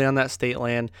living probably on that state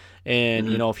land, and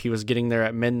if he was getting there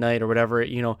at midnight or whatever,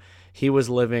 he was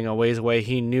living a ways away.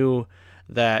 He knew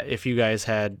that if you guys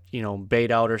had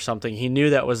bait out or something, he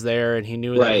knew that was there, and he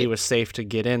knew that he was safe to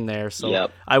get in there. So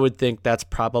I would think that's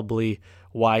probably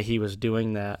why he was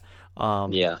doing that.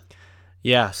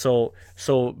 Yeah. So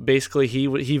basically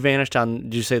he vanished on,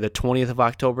 did you say the 20th of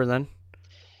October then?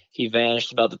 He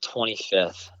vanished about the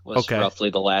 25th was roughly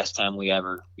the last time we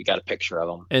got a picture of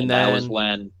him. And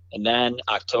then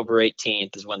October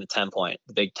 18th is when the 10-point,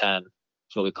 the Big 10 is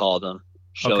what we called them,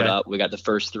 showed up. We got the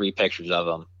first 3 pictures of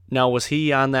him. Now, was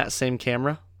he on that same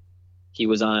camera? He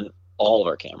was on all of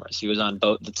our cameras. He was on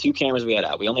both the 2 cameras we had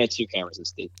out. We only had 2 cameras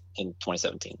in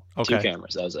 2017. Okay. 2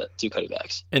 cameras. That was it. 2 cutty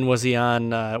backs. And was he on?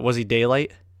 Was he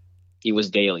daylight? He was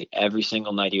daily. Every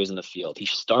single night he was in the field. He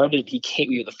came.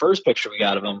 The first picture we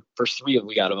got of him, first 3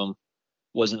 we got of him,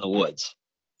 was in the woods,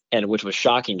 and which was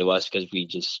shocking to us because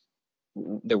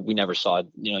we never saw.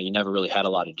 You never really had a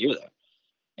lot of deer there,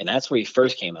 and that's where he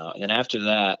first came out. And then after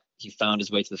that, he found his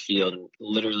way to the field, and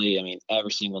literally, I mean,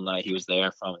 every single night he was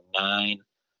there from 9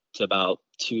 to about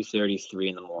 2:33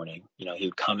 in the morning. He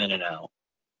would come in and out,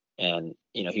 and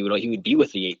he would be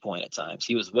with the 8-point at times.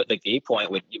 He was with, like, the 8-point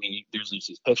would. There's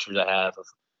these pictures I have of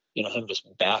him just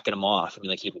backing him off. I mean,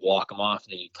 like, he'd walk him off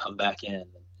and then he'd come back in.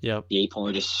 Yep. The 8-point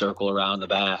would just circle around the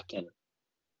back, and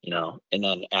and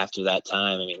then after that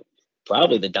time, I mean,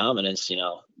 probably the dominance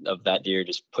of that deer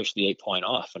just pushed the 8-point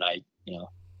off, and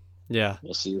yeah,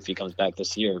 we'll see if he comes back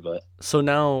this year. But so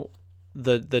now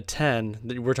the 10,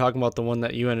 we're talking about the one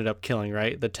that you ended up killing,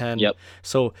 right? The 10. Yep.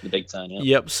 So the Big 10. Yep.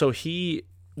 Yep. So he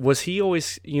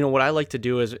always, what I like to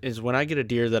do is when I get a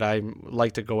deer that I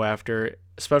like to go after,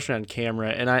 especially on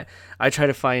camera, and I try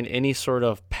to find any sort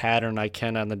of pattern I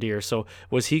can on the deer. So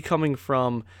was he coming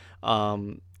from,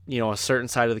 a certain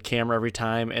side of the camera every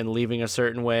time and leaving a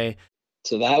certain way?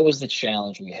 So that was the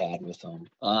challenge we had with him.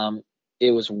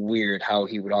 It was weird how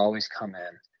he would always come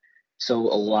in. So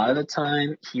a lot of the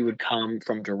time he would come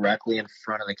from directly in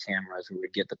front of the cameras. We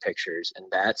would get the pictures, and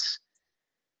that's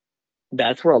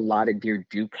where a lot of deer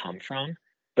do come from,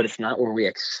 but it's not where we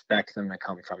expect them to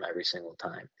come from every single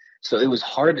time. So it was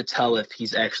hard to tell if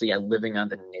he's actually living on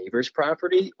the neighbor's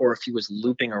property or if he was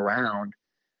looping around,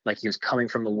 like he was coming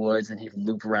from the woods and he'd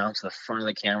loop around to the front of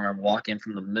the camera and walk in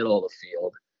from the middle of the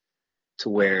field to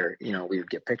where, we would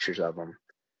get pictures of him.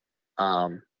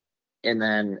 And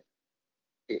then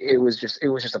it was just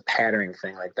a patterning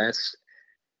thing. Like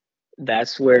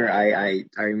that's where I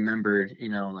remembered,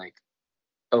 like,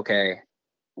 okay,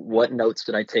 what notes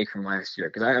did I take from last year?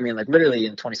 Because I mean, like, literally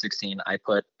in 2016, I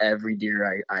put every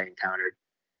deer I encountered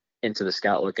into the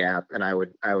Scout Look app, and I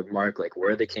would mark, like,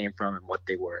 where they came from and what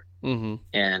they were. Mm-hmm.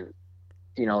 And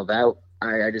that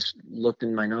I just looked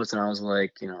in my notes and I was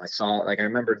like, I saw, like, I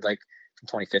remembered, like, from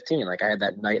 2015, like, I had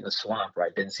that night in the swamp where I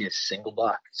didn't see a single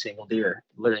buck, single deer,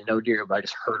 literally no deer, but I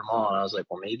just heard them all, and I was like,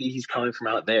 well, maybe he's coming from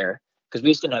out there, because we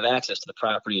just didn't have access to the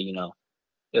property.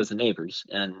 It was the neighbors,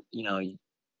 and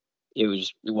he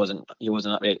wasn't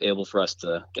able for us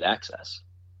to get access.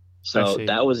 I So see.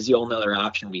 that was the only other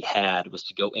option we had, was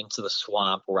to go into the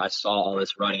swamp where I saw all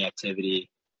this running activity,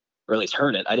 or at least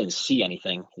heard it. I didn't see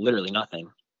anything, literally nothing.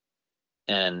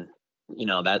 And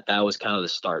that was kind of the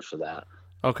start for that.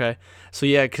 Okay. So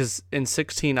yeah, because in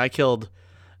 16 I killed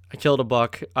a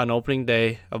buck on opening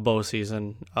day of bow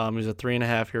season. He was a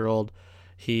 3.5-year-old.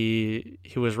 He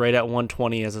was right at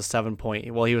 120 as a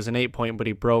 7-point. Well, he was an 8-point, but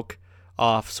he broke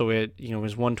off, so it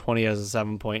was 120 as a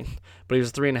 7-point. But he was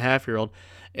a 3.5-year-old.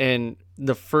 And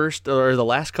the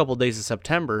last couple of days of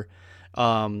September,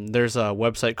 there's a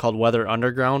website called Weather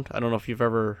Underground. I don't know if you've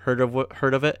ever heard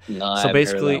of it. No, I So haven't heard of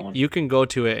basically, that one. you can go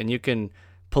to it and you can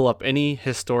pull up any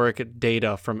historic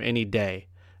data from any day.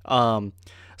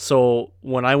 So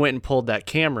when I went and pulled that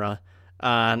camera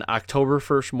on October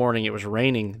 1st morning, it was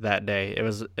raining that day.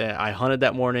 I hunted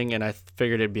that morning, and I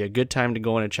figured it'd be a good time to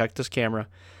go in and check this camera.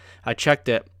 I checked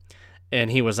it, and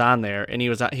he was on there, and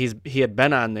he had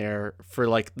been on there for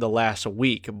like the last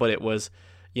week, but it was,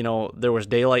 there was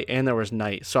daylight and there was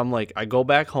night. So I'm like, I go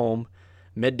back home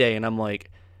midday, and I'm like,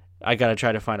 I got to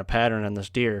try to find a pattern on this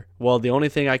deer. Well, the only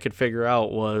thing I could figure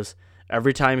out was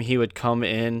every time he would come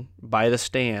in by the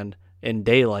stand in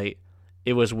daylight,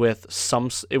 it was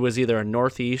either a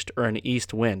northeast or an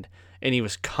east wind, and he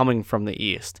was coming from the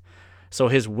east. So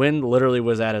his wind literally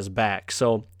was at his back.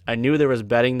 So I knew there was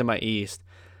bedding to my east,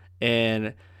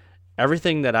 and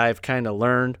everything that I've kind of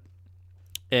learned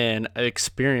and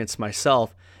experienced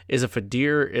myself is if a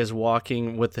deer is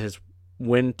walking with his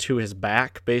wind to his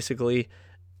back, basically,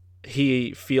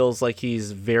 he feels like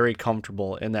he's very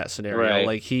comfortable in that scenario. Right.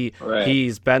 Like Right.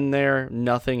 he's been there,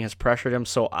 nothing has pressured him.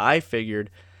 So I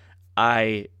figured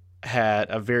I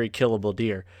had a very killable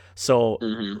deer. So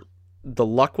the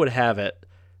luck would have it,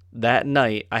 that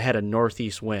night I had a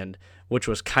northeast wind, which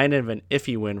was kind of an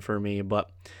iffy wind for me,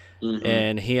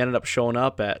 and he ended up showing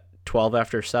up at 12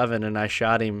 after 7, and I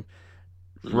shot him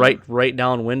right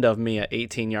downwind of me at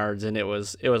 18 yards, and it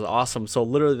was awesome. So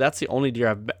literally that's the only deer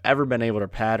I've ever been able to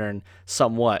pattern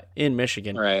somewhat in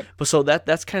Michigan. Right. But so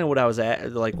that's kind of what I was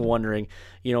wondering,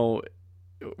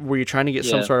 were you trying to get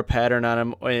some sort of pattern on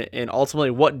him, and ultimately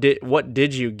what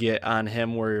did you get on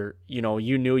him where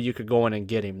you knew you could go in and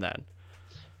get him then?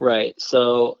 Right.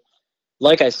 So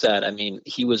like I said,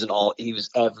 he was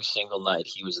every single night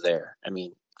he was there.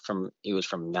 He was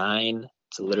from 9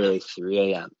 to literally 3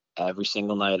 a.m. every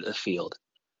single night at the field.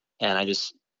 And I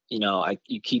just,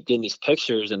 you keep getting these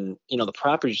pictures, and, the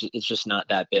property is just not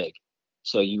that big.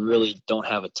 So you really don't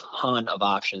have a ton of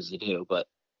options to do. But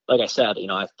like I said,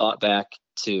 I thought back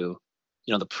to,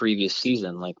 the previous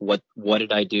season, like what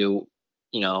did I do,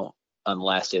 on the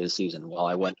last day of the season? Well,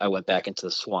 I went back into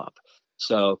the swamp.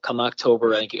 So come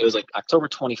October, I think it was like October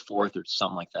 24th or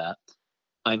something like that,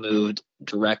 I moved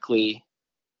directly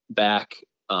back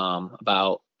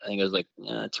about, I think it was like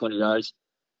 200 yards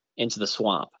into the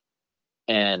swamp.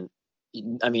 And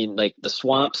like the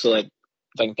swamp, so like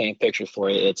if I can paint a picture for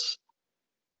you,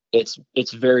 it's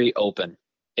very open.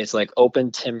 It's like open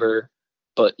timber,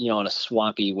 but in a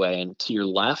swampy way. And to your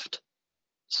left,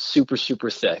 super,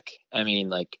 super thick.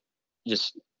 Like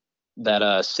just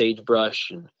that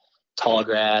sagebrush and tall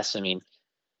grass.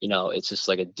 It's just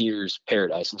like a deer's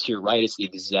paradise. And to your right, it's the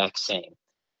exact same.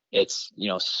 It's,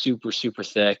 super, super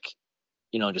thick,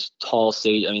 just tall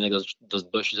sage. Like those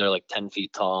bushes are like 10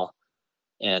 feet tall,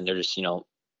 and they're just,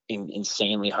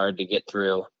 insanely hard to get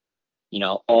through,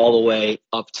 all the way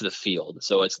up to the field.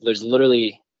 So there's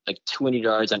literally like 200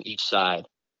 yards on each side,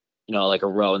 like a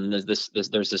row. And there's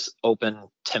this open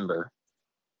timber,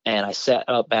 and I sat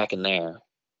up back in there,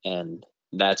 and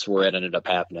that's where it ended up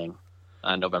happening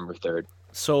on November 3rd.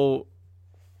 So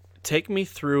take me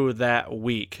through that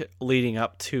week leading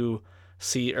up to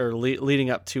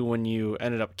when you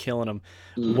ended up killing him.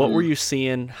 What were you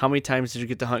seeing? How many times did you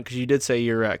get to hunt? Because you did say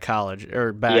you're at college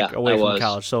or back away from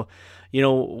college. So,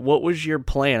 what was your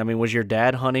plan? Was your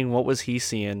dad hunting? What was he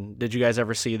seeing? Did you guys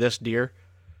ever see this deer?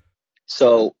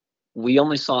 So I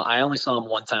only saw him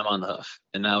one time on the hoof,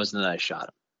 and that was the night I shot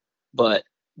him. But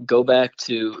go back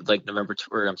to like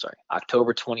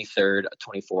October 23rd,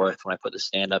 24th, when I put the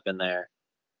stand up in there.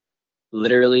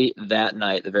 Literally that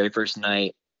night, the very first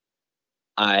night,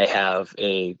 I have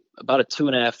about a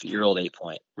 2.5-year-old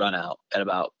 8-point run out at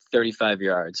about 35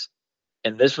 yards.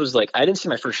 And this was like, I didn't see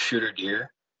my first shooter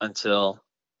deer until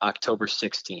October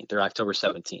 16th or October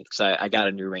 17th, because I got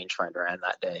a new rangefinder on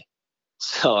that day.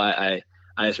 So I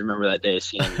just remember that day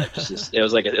seeing like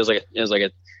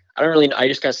I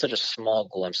just got such a small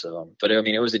glimpse of him. But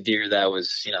it was a deer that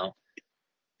was,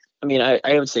 I mean, I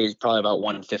would say it's probably about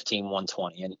 115,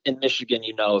 120. And in Michigan,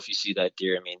 if you see that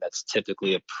deer, I mean, that's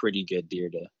typically a pretty good deer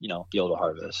to, be able to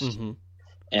harvest. Mm-hmm.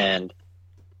 And,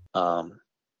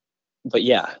 but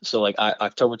yeah, so like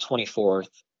October 24th,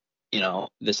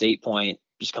 this 8-point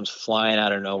just comes flying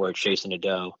out of nowhere, chasing a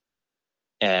doe.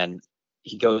 And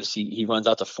he runs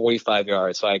out to 45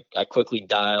 yards. So I quickly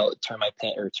turn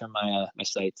my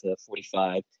sight to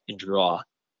 45 and draw.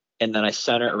 And then I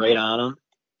center it right on him.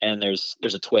 And there's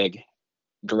a twig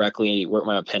directly where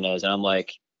my pin is. And I'm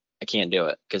like, I can't do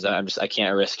it because I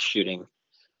can't risk shooting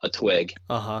a twig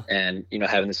and,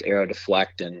 having this arrow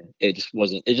deflect. And it just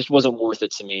wasn't worth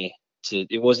it to me.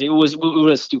 It was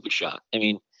a stupid shot. I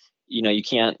mean, you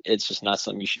can't, it's just not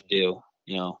something you should do.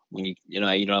 When you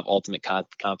don't have ultimate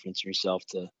confidence in yourself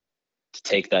to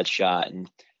take that shot. And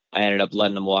I ended up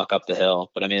letting him walk up the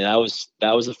hill. But I mean, that was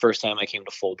the first time I came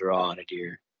to full draw on a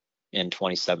deer in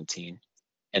 2017.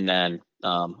 And then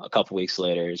a couple weeks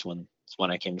later is when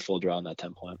I came to full draw on that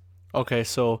 10-point. Okay,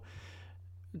 so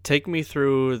take me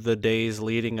through the days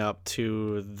leading up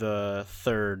to the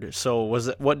 3rd. So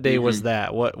what day was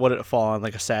that? What did it fall on?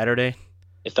 Like a Saturday?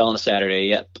 It fell on a Saturday.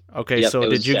 Yep. Okay, so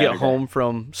did you get home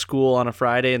from school on a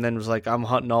Friday and then was like, I'm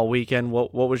hunting all weekend?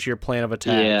 What was your plan of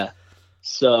attack? Yeah.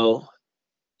 So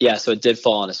it did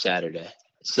fall on a Saturday.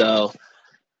 So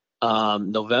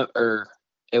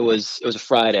it was a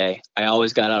Friday. I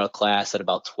always got out of class at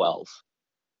about 12,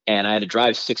 and I had to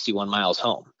drive 61 miles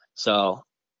home. So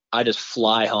I just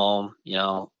fly home,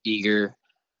 eager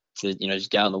to, just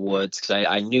get out in the woods. Cause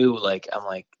I knew I'm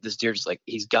like, this deer just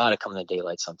he's got to come in the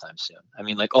daylight sometime soon. I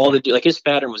mean, his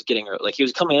pattern was getting, he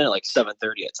was coming in at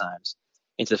 7:30 at times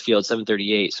into the field,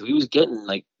 7:38. So he was getting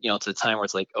to the time where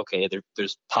it's okay,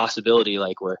 there's possibility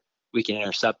where we can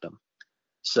intercept him.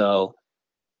 So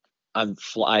I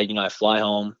fly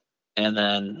home, and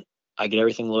then I get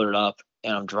everything loaded up,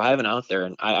 and I'm driving out there,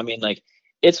 and I mean,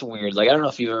 it's weird. I don't know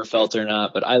if you've ever felt it or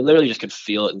not, but I literally just could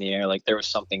feel it in the air. There was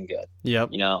something good. Yep.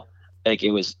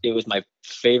 It was my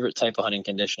favorite type of hunting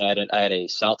condition. I had a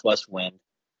southwest wind,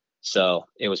 so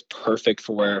it was perfect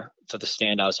for the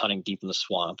stand I was hunting deep in the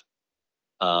swamp.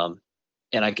 And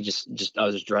I could I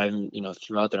was just driving,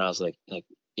 throughout there, and I was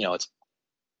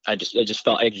I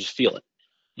just feel it.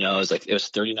 It was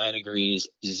 39 degrees,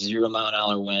 0 mile an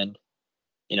hour wind,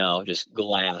 just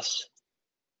glass.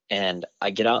 And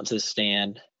I get out into the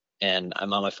stand, and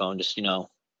I'm on my phone, just,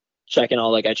 checking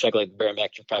all, I check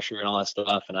barometric pressure and all that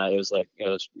stuff. And I think it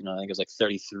was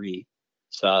 33.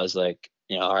 So I was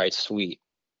all right, sweet.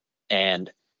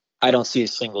 And I don't see a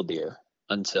single deer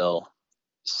until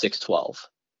 6:12.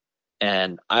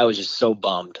 And I was just so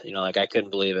bummed, I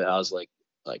couldn't believe it. I was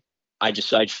I just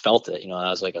felt it, I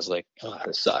was like, oh,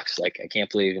 this sucks. I can't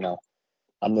believe,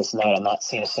 on this night, I'm not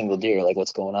seeing a single deer.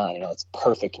 What's going on? It's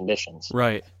perfect conditions.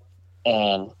 Right.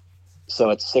 And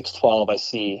so at 6:12, I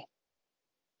see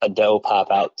a doe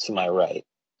pop out to my right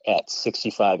at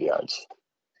 65 yards.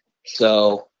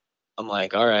 So I'm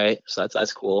like, all right, so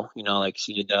that's cool.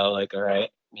 See a doe, all right,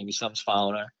 maybe something's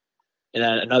following her. And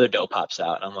then another doe pops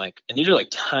out, and I'm like, and these are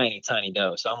tiny, tiny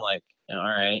does. So I'm like, all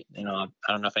right, I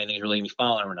don't know if anything's really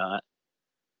following them or not.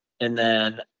 And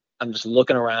then I'm just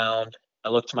looking around. I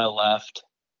look to my left,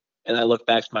 and I look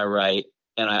back to my right,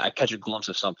 and I catch a glimpse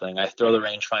of something. I throw the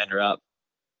rangefinder up,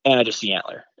 and I just see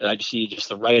antler. And I just see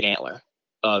the right antler,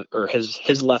 or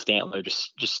his left antler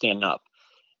just standing up.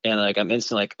 And I'm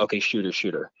instantly okay,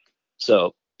 shooter.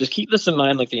 So just keep this in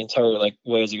mind the entire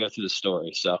way as you go through the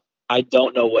story. So I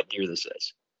don't know what deer this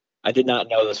is. I did not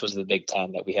know this was the big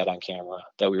 10 that we had on camera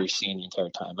that we were seeing the entire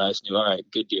time. I just knew, all right,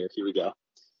 good deer, here we go.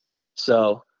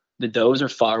 So the does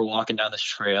are walking down this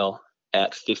trail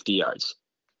at 50 yards.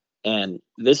 And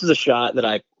this is a shot that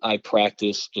I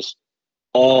practice just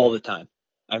all the time.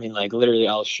 I mean, literally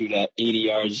I'll shoot at 80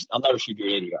 yards. I'll never shoot at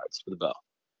 80 yards with a bow,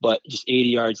 but just 80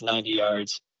 yards, 90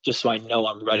 yards, just so I know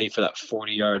I'm ready for that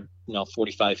 40 yard,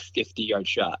 45, 50 yard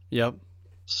shot. Yep.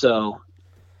 So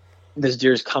this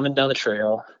deer is coming down the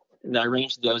trail, and I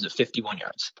range the does at 51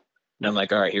 yards. And I'm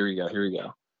like, all right, here we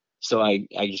go. So I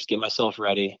just get myself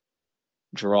ready,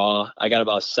 draw. I got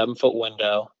about a 7-foot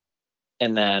window,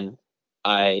 and then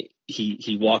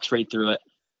he walks right through it,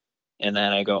 and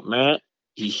then I go, man,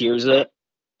 he hears it.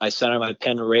 I center my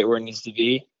pin right where it needs to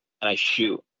be, and I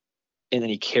shoot. And then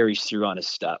he carries through on his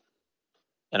step.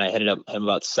 And I hit him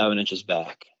about 7 inches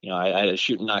back. I had a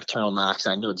shooting nocturnal knocks,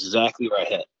 and I knew exactly where I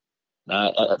hit.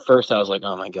 At first I was like,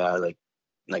 oh my God,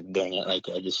 dang it.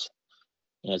 I just,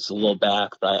 it's a little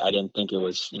back, but I didn't think it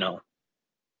was,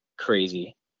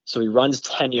 crazy. So he runs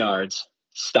 10 yards,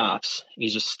 stops.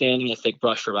 He's just standing in a thick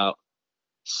brush for about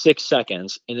 6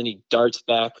 seconds. And then he darts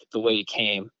back the way he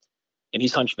came. and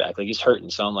he's hunchback, like he's hurting.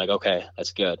 So I'm like, okay,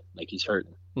 that's good. Like he's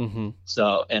hurting. Mm-hmm.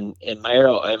 So, and my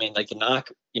arrow, I mean, like the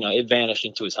nock, it vanished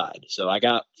into his hide. So I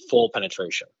got full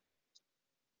penetration.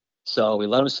 So we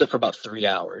let him sit for about 3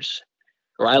 hours.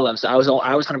 Or I let him sit. I was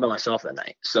hunting by myself that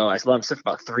night. So I let him sit for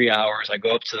about 3 hours. I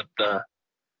go up to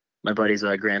my buddy's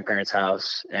grandparents'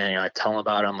 house, and I tell him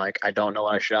about him. Like, I don't know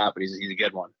what I shot, but he's a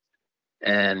good one.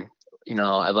 And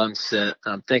I let him sit.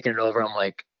 And I'm thinking it over. I'm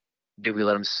like, do we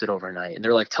let him sit overnight? And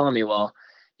they're like telling me, well,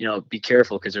 be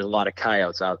careful because there's a lot of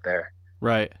coyotes out there.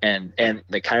 Right. And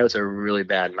the coyotes are really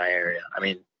bad in my area. I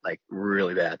mean, like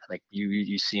really bad. Like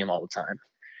you see them all the time.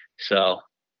 So,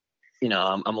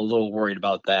 I'm a little worried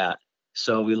about that.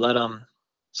 So we let him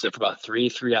sit for about three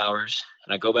hours,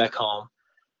 and I go back home,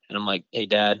 and I'm like, hey,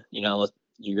 Dad,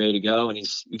 you ready to go? And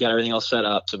we got everything all set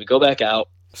up. So we go back out.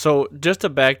 So just to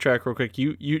backtrack real quick,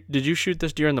 you did you shoot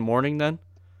this deer in the morning then?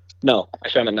 No, I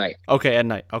shot him at night. Okay, at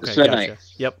night. Okay, gotcha. At night.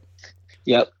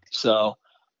 Yep. So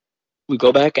we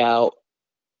go back out,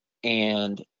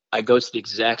 and I go to the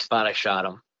exact spot I shot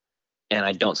him, and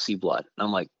I don't see blood. And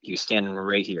I'm like, he was standing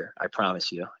right here. I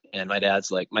promise you. And my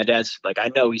dad's like,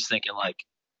 I know he's thinking like,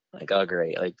 oh,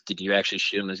 great. Like, did you actually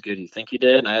shoot him as good as you think you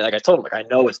did? And I told him, like, I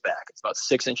know it's back. It's about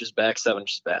 6 inches back, 7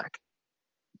 inches back.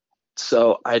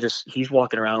 So he's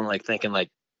walking around like thinking like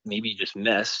maybe he just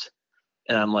missed.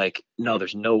 And I'm like, no,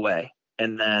 there's no way.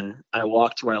 And then I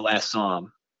walked to where I last saw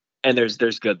him, and there's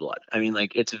good blood. I mean,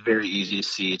 like, it's very easy to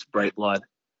see. It's bright blood.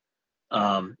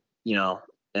 And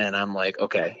I'm like,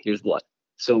 okay, here's blood.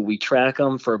 So we track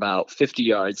him for about 50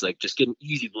 yards, like just getting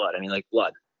easy blood. I mean, like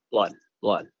blood.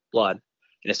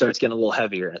 And it starts getting a little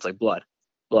heavier, and it's like blood.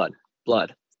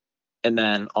 And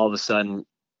then all of a sudden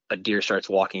a deer starts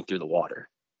walking through the water,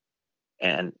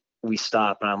 and we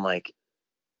stop, and I'm like,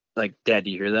 Dad, do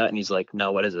you hear that? And he's like,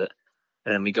 no, what is it?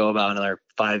 And then we go about another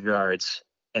 5 yards,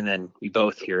 and then we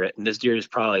both hear it. And this deer is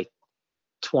probably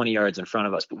 20 yards in front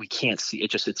of us, but we can't see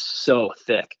it. It's so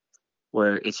thick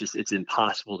where it's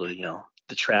impossible to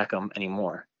track them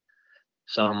anymore.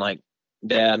 So I'm like,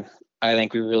 Dad, I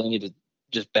think we really need to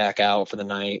just back out for the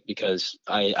night, because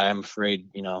I'm afraid,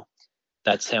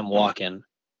 that's him walking,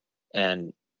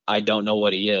 and I don't know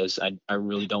what he is. I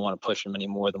really don't want to push him any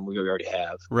more than we already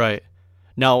have. Right.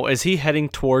 Now, is he heading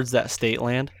towards that state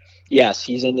land? Yes,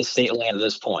 he's in the state land at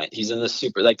this point. He's in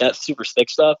the that super thick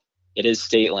stuff. It is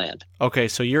state land. Okay,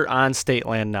 so you're on state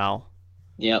land now.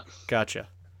 Yep. Gotcha.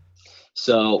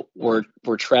 So we're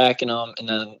tracking them, and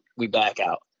then we back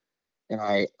out. And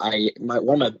a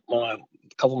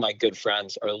couple of my good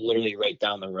friends are literally right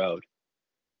down the road.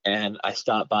 And I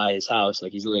stopped by his house,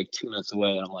 like he's like 2 minutes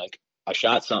away, and I'm like, I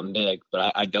shot something big,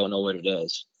 but I don't know what it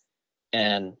is.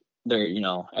 And they're,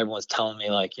 everyone's telling me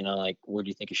like, like, where do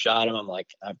you think you shot him? I'm like,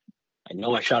 I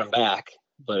know I shot him back,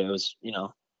 but it was,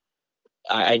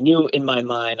 I knew in my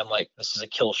mind, I'm like, this is a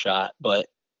kill shot, but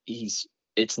it's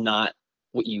not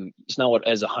what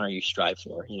as a hunter you strive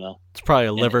for, It's probably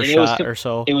a liver shot or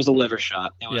so. It was a liver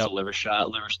shot. It was a liver shot,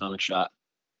 liver stomach shot.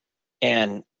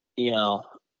 And,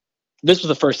 this was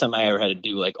the first time I ever had to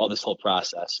do like all this whole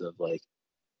process of like,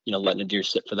 letting a deer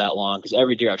sit for that long, because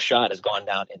every deer I've shot has gone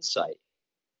down in sight.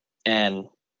 And,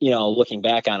 looking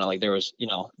back on it, like there was,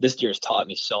 this deer has taught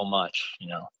me so much,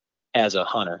 as a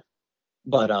hunter.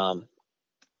 But,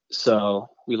 so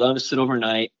we let him sit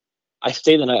overnight. I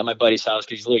stayed the night at my buddy's house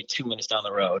because he's literally 2 minutes down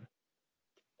the road.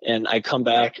 And I come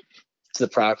back to the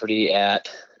property at,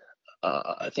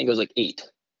 I think it was like 8.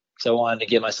 So I wanted to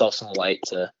give myself some light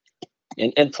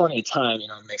and plenty of time,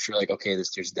 to make sure like, okay, this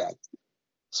deer's dead.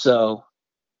 So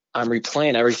I'm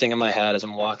replaying everything in my head as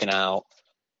I'm walking out,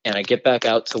 and I get back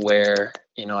out to where,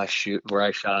 I shoot where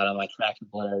I shot him. I track the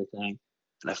blood, everything.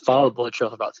 And I follow the bullet trail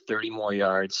for about 30 more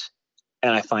yards,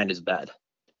 and I find his bed.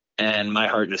 And my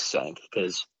heart just sank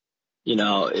because,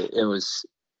 it was,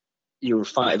 you were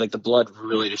fine. Like the blood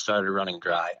really just started running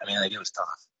dry. I mean, like it was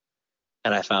tough.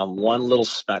 And I found one little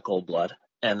speckle of blood.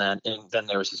 And then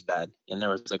there was his bed, and there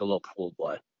was like a little pool of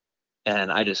blood.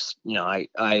 And I just,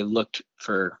 I looked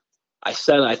for, I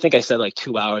think I said like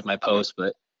 2 hours my post,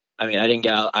 but I mean, I didn't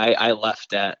get out. I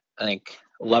left at, I think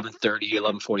 11:30,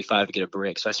 11:45 to get a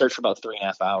break. So I searched for about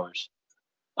 3.5 hours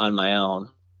on my own,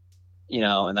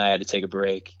 and I had to take a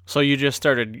break. So you just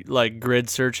started like grid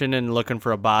searching and looking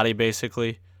for a body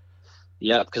basically?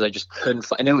 Yeah, because I just couldn't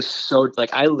find, and it was so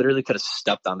like, I literally could have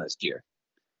stepped on this deer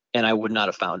and I would not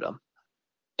have found him.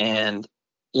 And,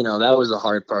 that was the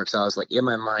hard part. So I was like, in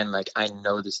my mind, like, I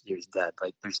know this deer's dead.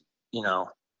 Like there's,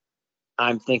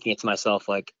 I'm thinking to myself,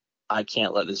 like, I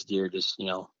can't let this deer just,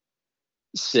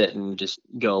 sit and just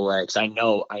go away. Cause I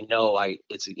know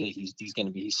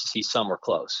he's somewhere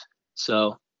close.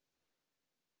 So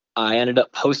I ended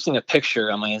up posting a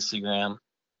picture on my Instagram,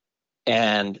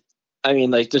 and I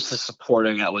mean, like, just the support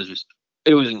I got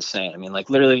it was insane. I mean, like,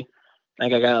 literally,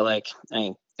 like, I got like,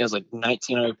 it was like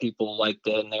 1,900 people liked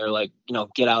it, and they were like,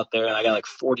 get out there. And I got like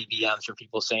 40 DMs from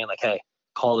people saying like, hey,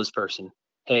 call this person.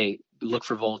 Hey, look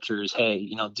for vultures. Hey,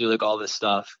 do like all this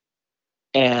stuff.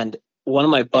 And one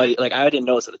of my buddies, like, I didn't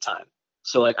know this at the time.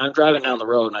 So like, I'm driving down the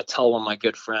road and I tell one of my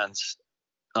good friends,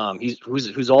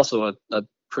 who's also a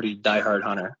pretty diehard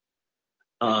hunter.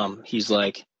 He's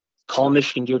like, call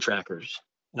Michigan Deer Trackers.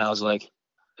 And I was like,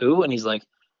 who? And he's like,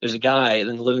 there's a guy,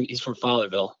 and he's from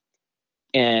Fowlerville,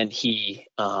 and he's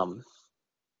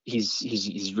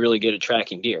really good at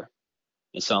tracking deer.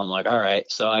 And so I'm like, all right.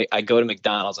 So I go to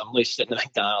McDonald's. I'm really sitting in the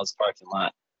McDonald's parking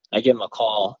lot. I give him a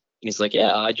call, and he's like,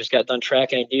 yeah, I just got done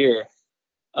tracking a deer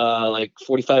like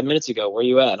 45 minutes ago. Where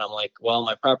you at? And I'm like, well,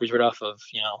 my property's right off of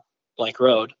blank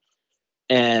road.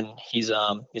 And he's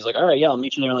like, all right, yeah, I'll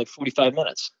meet you there in like 45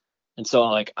 minutes. And so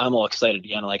like, I'm all excited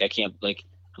again. Like, I can't, like,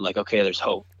 I'm like, okay, there's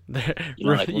hope. Like,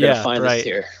 we're gonna find this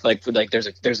here. Like there's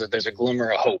a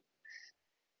glimmer of hope.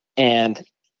 And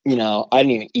I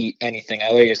didn't even eat anything. I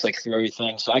literally just like threw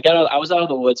everything. So I was out of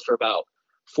the woods for about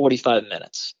 45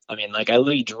 minutes. I mean, like, I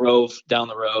literally drove down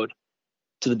the road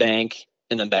to the bank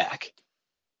and then back.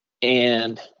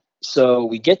 And so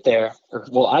we get there,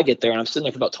 I get there, and I'm sitting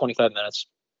there for about 25 minutes.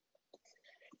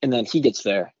 And then he gets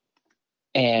there,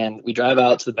 and we drive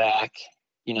out to the back,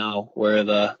 where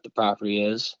the property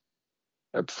is,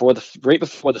 or right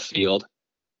before the field.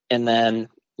 And then,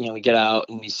 we get out,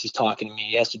 and he's talking to me.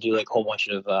 He has to do like a whole bunch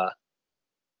of,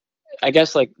 I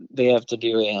guess, like, they have to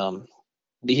do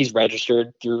he's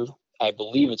registered through, I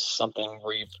believe it's something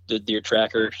where the deer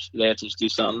trackers, they have to just do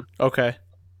something. Okay.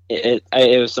 It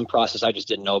was some process I just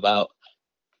didn't know about.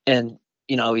 And,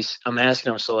 I'm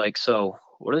asking him, so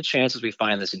what are the chances we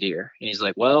find this deer? And he's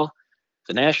like, well,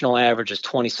 the national average is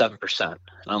 27%. And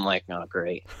I'm like, oh,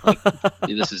 great. Like,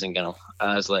 this isn't going to,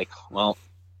 I was like, well,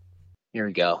 here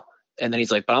we go. And then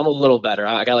he's like, but I'm a little better.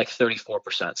 I got like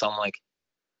 34%. So I'm like,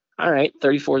 all right,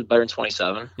 34 is better than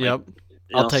 27. Yep.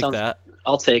 Like, I'll take that.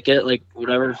 I'll take it. Like,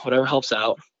 whatever helps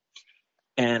out.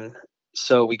 And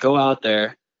so we go out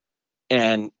there,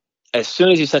 and as soon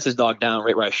as he sets his dog down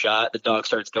right where I shot, the dog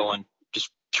starts going,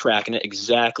 just tracking it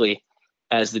exactly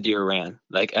as the deer ran.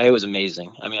 Like, it was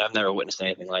amazing. I mean, I've never witnessed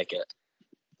anything like it.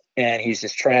 And he's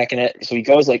just tracking it. So he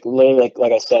goes like literally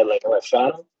like I said, like where I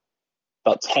shot him,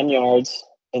 about 10 yards,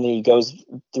 and then he goes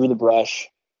through the brush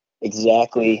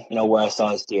exactly, where I saw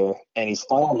his deer, and he's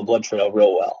following the blood trail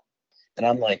real well. And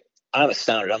I'm like, I'm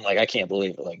astounded. I'm like, I can't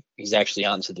believe it. Like, he's actually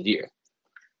onto the deer.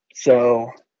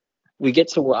 So we get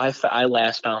to where I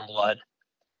last found blood,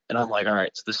 and I'm like, all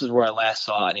right, so this is where I last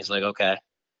saw it. And he's like, okay.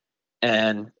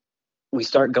 And we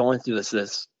start going through this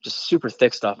just super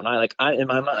thick stuff. And I in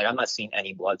my mind, like, I'm not seeing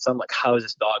any blood. So I'm like, how is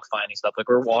this dog finding stuff? Like,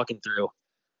 we're walking through,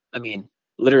 I mean,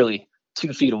 literally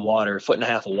 2 feet of water,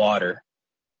 1.5 feet of water.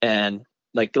 And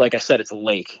like I said, it's a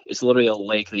lake. It's literally a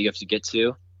lake that you have to get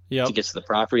to. Yep. To get to the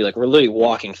property. Like, we're literally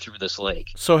walking through this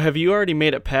lake. So have you already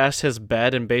made it past his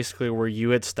bed and basically where you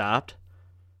had stopped?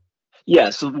 Yeah,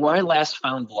 so where I last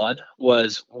found blood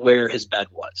was where his bed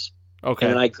was. Okay.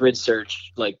 And then I grid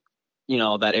searched, like,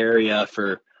 that area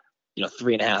for,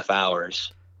 3.5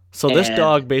 hours. So this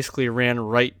dog basically ran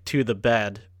right to the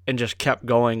bed and just kept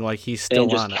going like he's still on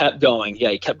it. And just kept going. Yeah,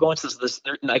 he kept going to this.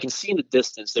 I can see in the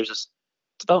distance, it's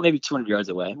about maybe 200 yards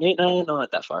away. No,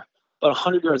 not that far. About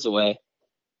 100 yards away,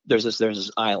 there's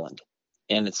this island.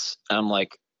 And I'm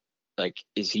like,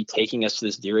 is he taking us to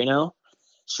this deer right now?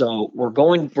 So we're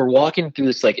walking through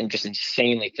this, like, in just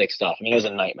insanely thick stuff. I mean, it was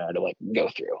a nightmare to, like, go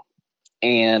through.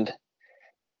 And,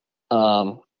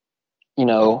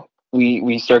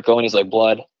 we start going. He's like,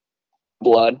 blood.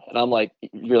 And I'm like,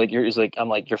 I'm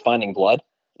like, you're finding blood?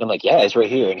 And I'm like, yeah, it's right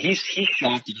here. And he's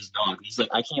shocked at his dog. He's like,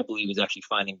 I can't believe he's actually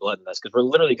finding blood in this, because we're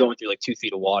literally going through like 2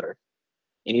 feet of water.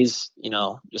 And he's,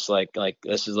 just like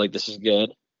this is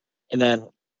good. And then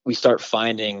we start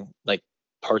finding like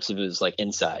parts of his like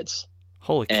insides.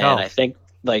 Holy cow. And I think,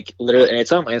 like, literally, and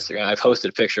it's on my Instagram. I've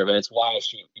posted a picture of it. It's why I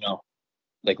shoot,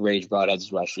 like rage broadheads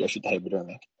is why I shoot the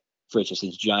hypodermic. For it's just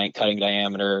this giant cutting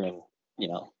diameter, and,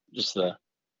 just the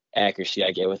accuracy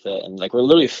I get with it. And like, we're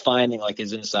literally finding like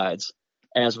his insides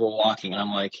as we're walking. And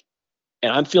I'm like,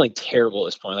 and I'm feeling terrible at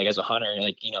this point. Like, as a hunter,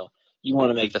 like, you want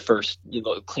to make the first,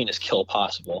 cleanest kill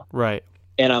possible. Right.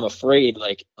 And I'm afraid,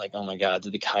 like, oh my God,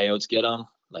 did the coyotes get him?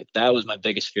 Like, that was my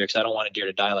biggest fear, because I don't want a deer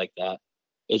to die like that.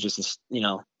 It's just,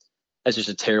 that's just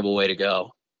a terrible way to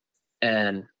go.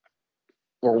 And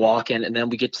we're walking, and then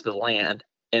we get to the land,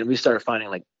 and we started finding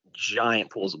like giant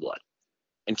pools of blood.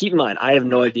 And keep in mind, I have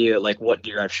no idea like what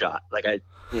deer I've shot. Like I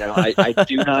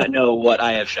do not know what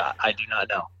I have shot. I do not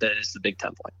know. That is the big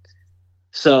 10 point.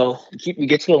 So we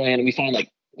get to the land and we find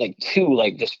like two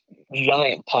like just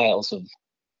giant piles of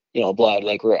blood.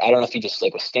 Like I don't know if he just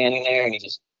like was standing there and he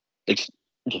just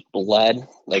bled,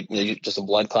 like just a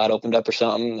blood clot opened up or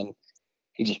something, and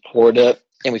he just poured it.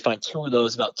 And we find two of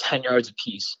those about 10 yards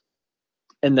apiece.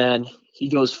 And then he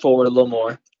goes forward a little more,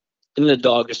 and then the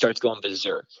dog just starts going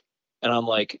berserk. And I'm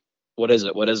like, what is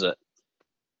it? What is it?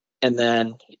 And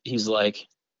then he's like,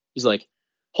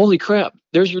 holy crap,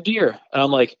 there's your deer. And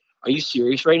I'm like, are you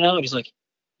serious right now? And he's like,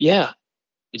 yeah,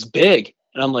 it's big.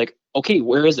 And I'm like, okay,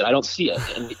 where is it? I don't see it.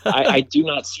 And I do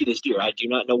not see this deer. I do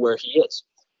not know where he is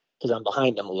because I'm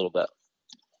behind him a little bit.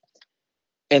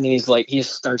 And then he's like, he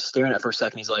starts staring at it for a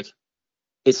second. He's like,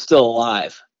 it's still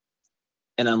alive.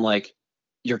 And I'm like,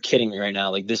 you're kidding me right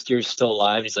now. Like, this deer is still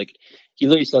alive. He's like, he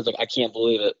literally says, like, I can't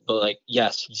believe it. But like,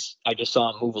 yes, I just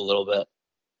saw him move a little bit.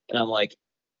 And I'm like,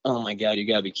 oh my God, you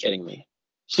gotta be kidding me.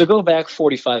 So go back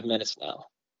 45 minutes now.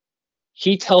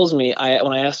 He tells me,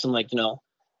 when I asked him, like,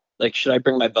 like, should I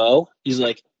bring my bow? He's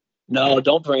like, no,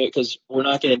 don't bring it because we're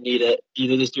not going to need it.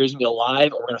 Either this deer's going to be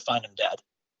alive or we're going to find him dead.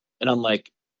 And I'm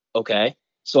like, okay.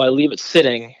 So I leave it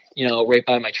sitting, right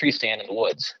by my tree stand in the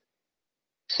woods.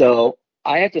 So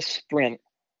I have to sprint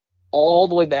all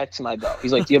the way back to my bow.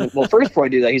 He's like, well, first before I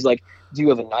do that, he's like, do you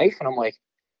have a knife? And I'm like,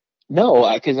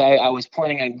 no, because I was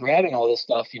planning on grabbing all this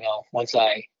stuff, once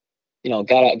I,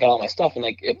 got all my stuff. And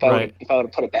like, if I would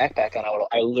have put a backpack on,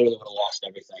 I literally would have lost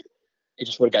everything. It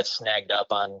just would have got snagged up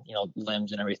on,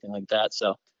 limbs and everything like that.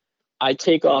 So I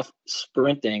take off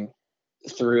sprinting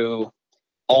through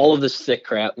all of this thick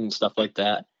crap and stuff like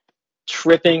that,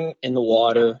 tripping in the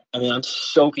water. I mean, I'm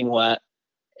soaking wet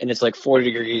and it's like 40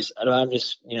 degrees. And I'm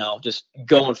just, just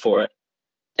going for it.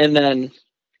 And then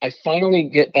I finally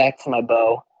get back to my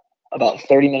bow about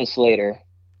 30 minutes later.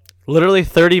 Literally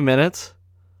 30 minutes?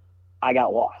 I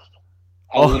got lost.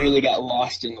 I literally got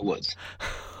lost in the woods.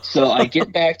 So I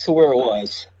get back to where it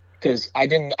was because I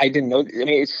didn't know. I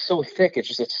mean, it's so thick.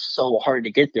 It's so hard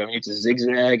to get there. I mean, it's a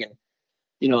zigzag,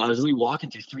 and I was really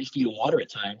walking through 3 feet of water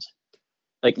at times.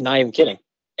 Like, not even kidding.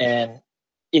 And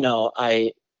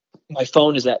my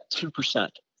phone is at 2%.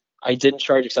 I didn't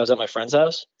charge it because I was at my friend's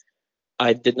house.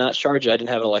 I did not charge it. I didn't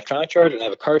have an electronic charger. I didn't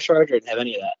have a car charger. I didn't have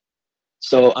any of that.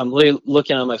 So I'm literally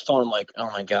looking on my phone. I'm like, oh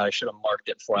my God, I should have marked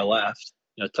it before I left.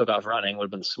 Took off running would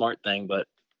have been the smart thing, but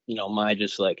my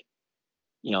just like,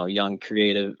 young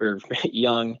creative or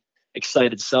young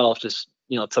excited self just,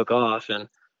 took off. And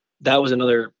that was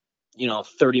another,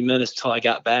 30 minutes till I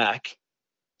got back.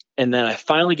 And then I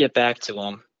finally get back to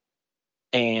him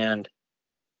and,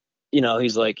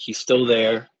 he's like, he's still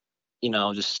there,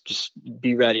 just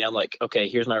be ready. I'm like, okay,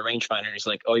 here's my rangefinder. And he's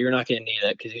like, oh, you're not going to need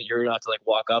it because you're going to have to like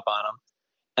walk up on him.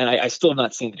 And I still have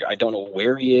not seen the deer. I don't know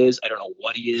where he is. I don't know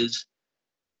what he is.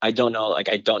 I don't know. Like,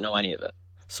 I don't know any of it.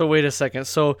 So wait a second.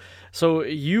 So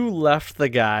you left the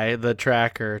guy, the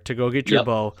tracker, to go get your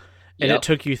bow, and it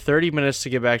took you 30 minutes to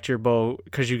get back to your bow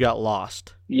because you got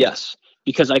lost. Yes,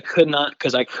 because I could not.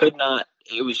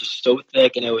 It was just so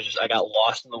thick, and I got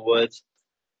lost in the woods.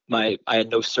 I had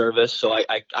no service, so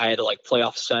I had to like play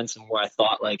off sense and where I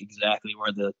thought like exactly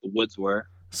where the woods were.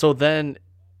 So then,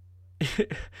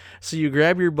 so you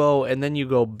grab your bow and then you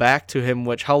go back to him.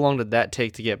 How long did that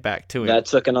take to get back to him?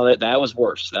 That was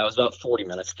worse. That was about 40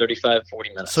 minutes, 35, 40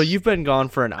 minutes. So you've been gone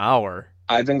for an hour.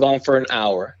 I've been gone for an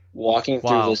hour walking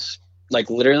through this. Like,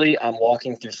 literally, I'm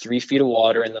walking through 3 feet of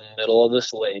water in the middle of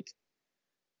this lake,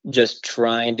 just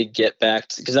trying to get back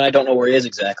because I don't know where he is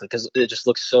exactly because it just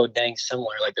looks so dang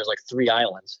similar. Like, there's like 3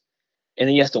 islands, and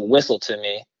then he has to whistle to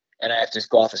me, and I have to just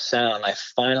go off a sound. And I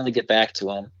finally get back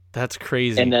to him. That's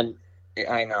crazy. And then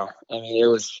I know. I mean, it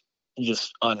was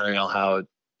just unreal how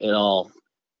it all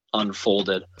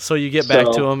unfolded. So you get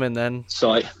back to him, and then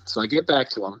so I get back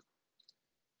to him,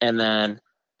 and then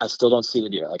I still don't see the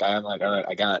deer. Like, I'm like, all right,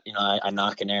 I got, I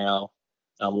knock an arrow.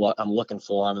 I'm looking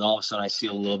for him, and all of a sudden I see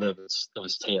a little bit of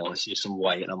his tail. I see some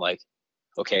white, and I'm like,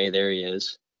 okay, there he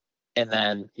is. And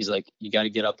then he's like, you got to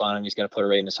get up on him. He's got to put it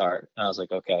right in his heart. And I was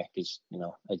like, okay, because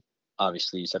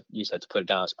obviously you just have to put it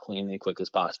down as cleanly, quick as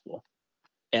possible.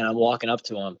 And I'm walking up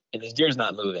to him, and this deer's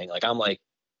not moving. Like, I'm like,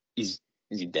 is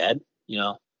he dead?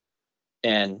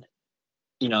 And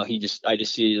I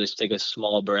just see he just take a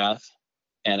small breath,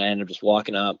 and I ended up just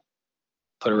walking up,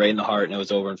 put it right in the heart, and it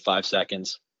was over in 5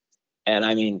 seconds. And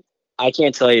I mean, I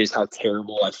can't tell you just how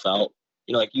terrible I felt.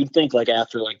 Like, you'd think like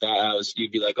after like that,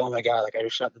 you'd be like, oh my God, like I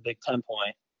just shot the big 10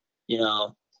 point.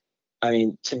 I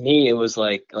mean, to me, it was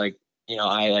like, I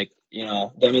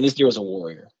mean, this deer was a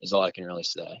warrior is all I can really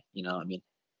say. I mean,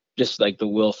 just like the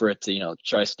will for it to,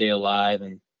 try to stay alive.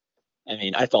 And I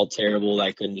mean, I felt terrible that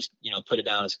I couldn't just, put it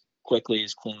down as quickly,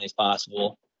 as cleanly as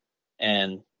possible.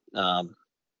 And, but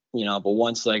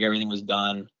once like everything was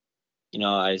done,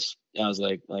 I was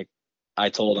like, I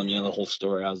told him, the whole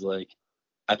story. I was like,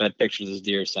 I've had pictures of this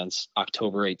deer since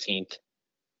October 18th.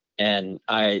 And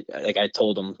I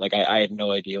told him, like, I had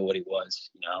no idea what he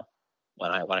was,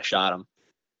 when I shot him.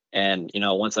 And,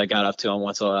 once I got up to him,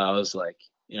 I was like,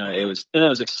 it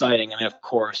was exciting. I mean, of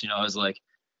course, I was like,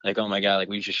 oh my God, like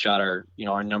we just shot our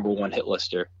number one hit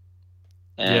lister.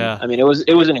 And Yeah. I mean, it was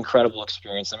an incredible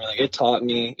experience. I mean, like it taught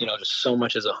me, just so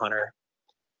much as a hunter.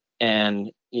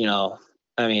 And,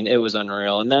 I mean, it was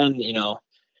unreal. And then,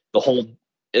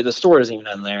 the story doesn't even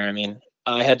end there. I mean,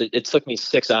 it took me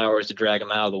 6 hours to drag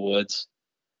him out of the woods.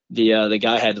 The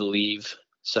guy had to leave.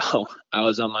 So I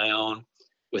was on my own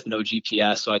with no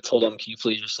GPS. So I told him, can you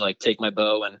please just like take my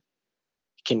bow and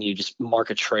can you just mark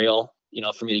a trail,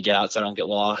 for me to get out so I don't get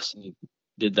lost? And he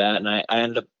did that. And I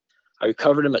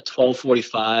recovered him at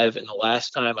 12:45. And the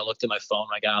last time I looked at my phone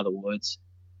when I got out of the woods,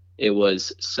 it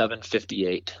was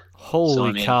 7:58.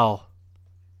 Holy cow.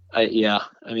 I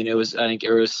mean, it was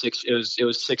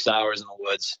 6 hours in the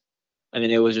woods. I mean,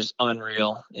 it was just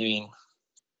unreal. I mean,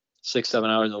 6-7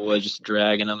 hours in the woods, just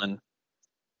dragging them. And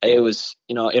it was,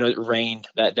 it rained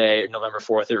that day, November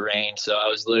 4th, it rained. So I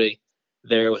was literally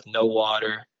there with no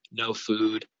water, no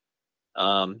food.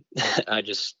 I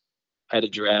just had to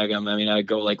drag him. I mean, I'd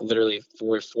go like literally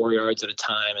 4 yards at a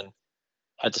time and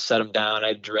had to set him down.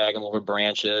 I'd drag him over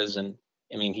branches. And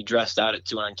I mean, he dressed out at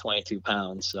 222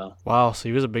 pounds. So wow, so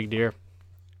he was a big deer.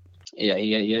 Yeah,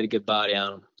 he had a good body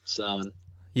on him. So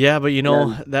yeah, but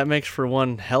that makes for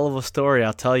one hell of a story.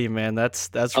 I'll tell you, man. That's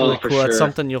really cool. Sure. That's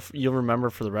something you'll remember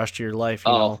for the rest of your life.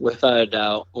 Without a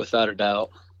doubt.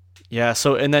 Yeah.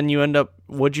 So and then you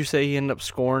what'd you say he ended up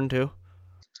scoring too?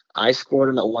 I scored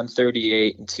him at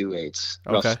 138 and 2/8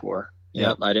 rough score.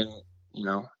 Yep. I didn't.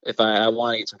 If I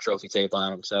want to get some trophy tape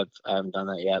on him, so I haven't done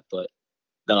that yet, but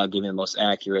that'll give me the most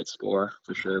accurate score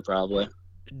for sure, probably.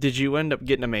 Did you end up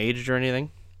getting him aged or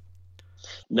anything?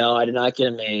 No, I did not get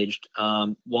him aged.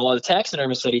 Well, the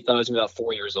taxidermist said he thought he was about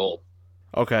 4 years old.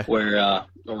 Okay. Where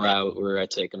I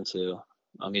take him to,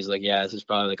 he's like, yeah, this is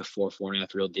probably like a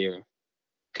 4.5 year old deer,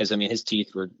 because I mean his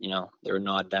teeth were, they were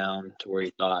gnawed down to where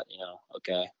he thought,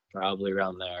 okay, probably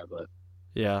around there, but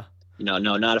yeah, no,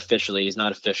 not officially. He's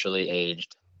not officially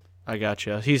aged. I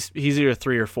gotcha. He's either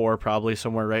 3 or 4, probably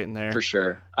somewhere right in there. For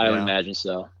sure, I would imagine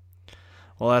so.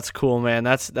 Well, that's cool, man.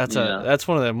 That's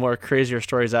one of the more crazier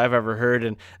stories I've ever heard,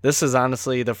 and this is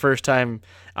honestly the first time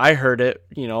I heard it.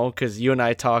 Because you and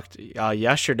I talked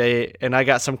yesterday, and I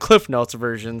got some Cliff Notes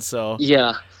version. So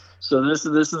yeah, so this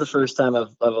is the first time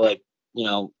of like,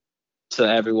 to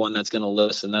everyone that's gonna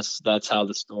listen. That's how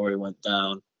the story went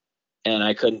down, and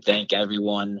I couldn't thank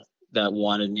everyone that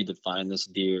wanted me to find this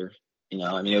deer.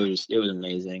 I mean, it was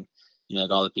amazing.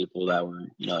 Like all the people that were,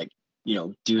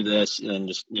 do this and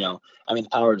just, I mean, the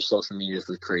power of social media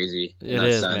is crazy in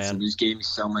that sense. Man. It just gave me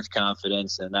so much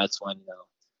confidence. And that's when,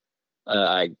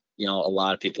 a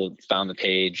lot of people found the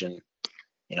page and,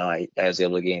 I was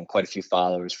able to gain quite a few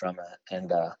followers from it.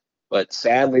 And, but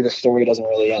sadly, the story doesn't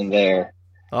really end there.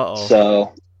 Uh-oh.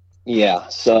 So, yeah.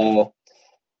 So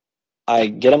I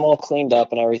get them all cleaned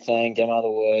up and everything, get them out of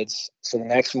the woods. So the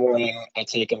next morning I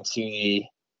take them to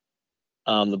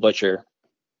the butcher,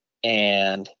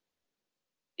 and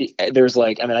there's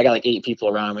I got like 8 people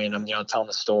around me, and I'm, telling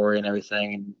the story and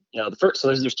everything. And, so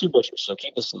there's 2 butchers. So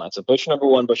keep this in mind. So butcher number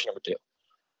 1, butcher number 2.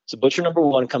 So butcher number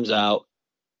 1 comes out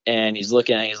and he's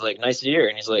looking at it, he's like, nice deer.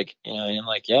 And he's like, and I'm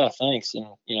like, yeah, thanks. And,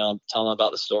 I'm telling him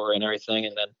about the story and everything.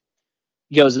 And then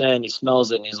he goes in, he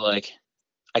smells it, and he's like,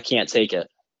 I can't take it.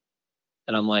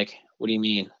 And I'm like, what do you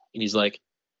mean? And he's like,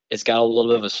 it's got a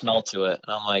little bit of a smell to it.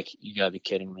 And I'm like, you gotta be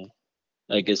kidding me.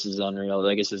 Like, this is unreal.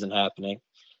 Like, this isn't happening.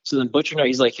 So then he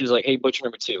was like, hey, butcher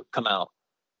number 2, come out.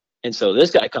 And so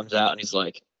this guy comes out and he's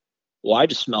like, well, I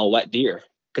just smell wet deer.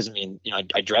 Because I mean,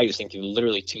 I dragged this thing through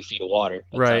literally 2 feet of water.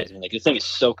 Right. I mean, like, the thing is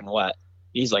soaking wet.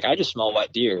 He's like, I just smell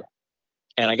wet deer.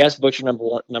 And I guess butcher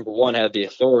number one had the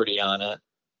authority on it.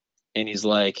 And he's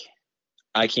like,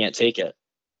 I can't take it.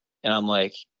 And I'm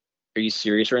like, are you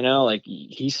serious right now? Like,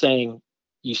 he's saying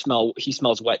he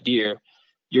smells wet deer.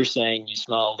 You're saying you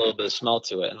smell a little bit of smell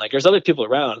to it. And like, there's other people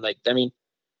around. Like, I mean,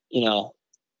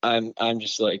 I'm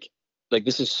just like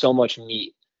this is so much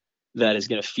meat that is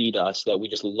going to feed us that we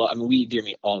just love. I mean, we eat deer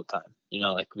meat all the time,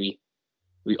 like we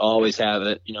always have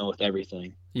it, with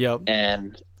everything. Yep.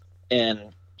 And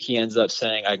he ends up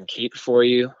saying, I can keep it for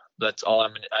you. That's all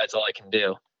I can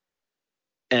do.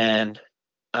 And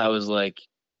I was like,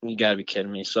 you gotta be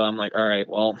kidding me. So I'm like, all right,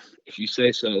 well, if you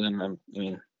say so, then I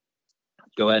mean,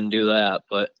 go ahead and do that.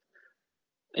 But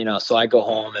so I go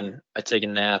home and I take a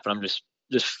nap, and I'm just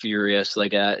furious,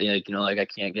 like like I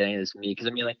can't get any of this meat because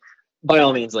I mean, like, by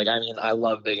all means, like, I mean, I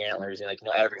love big antlers, and like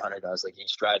every hunter does. Like, you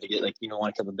strive to get, like,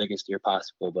 want to kill the biggest deer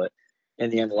possible, but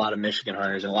in the end, a lot of Michigan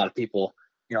hunters and a lot of people,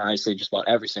 I say just about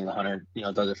every single hunter,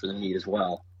 does it for the meat as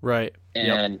well. Right.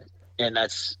 And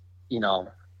that's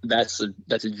that's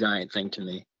a giant thing to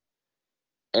me.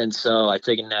 And so I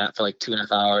take a nap for like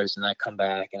 2.5 hours, and I come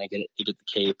back and I get the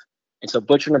cape. And so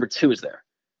butcher number 2 is there,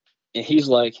 and he's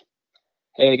like,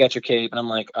 "Hey, I got your cape." And I'm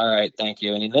like, "All right, thank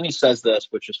you." And then he says this,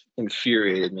 which just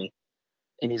infuriated me.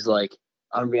 And he's like,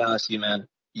 "I'm gonna be honest with you, man.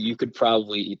 You could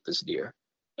probably eat this deer."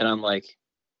 And I'm like,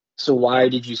 "So why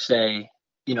did you say,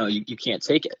 you can't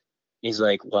take it?" And he's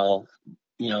like, "Well,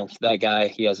 that guy,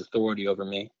 he has authority over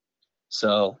me.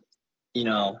 So,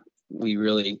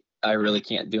 I really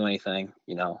can't do anything,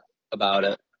 about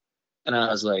it." And I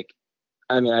was like,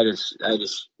 I mean, I just,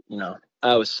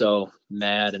 I was so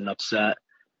mad and upset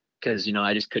because,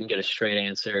 I just couldn't get a straight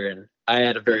answer. And I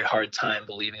had a very hard time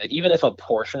believing that even if a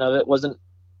portion of it wasn't,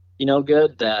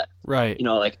 good, that, Right.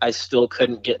 Like, I still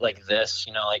couldn't get like this,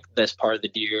 like this part of the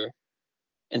deer.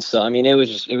 And so, I mean, I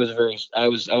was very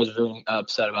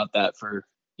upset about that for,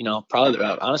 probably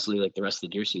honestly, like the rest of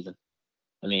the deer season.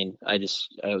 I mean, I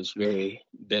was very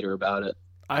bitter about it.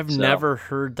 I've never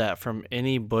heard that from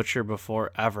any butcher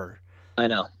before ever. I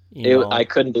know. I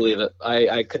couldn't believe it.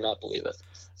 I could not believe it.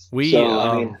 We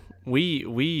So,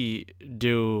 we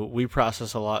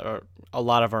process a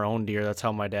lot of our own deer. That's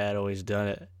how my dad always done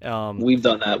it. we've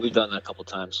done that. We've done that a couple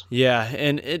times. Yeah,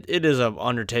 and it is a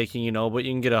undertaking, but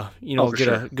you can get a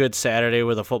good Saturday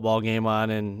with a football game on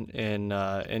and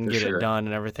get it done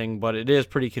and everything. But it is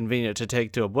pretty convenient to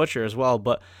take to a butcher as well.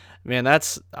 But man, I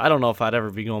don't know if I'd ever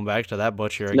be going back to that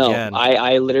butcher again. No,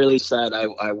 I literally said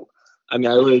I mean,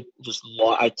 I really just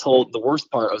I told, the worst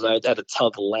part was I had to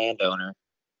tell the landowner,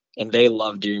 and they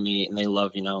love deer meat and they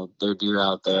love their deer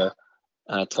out there.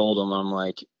 And I told them, I'm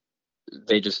like,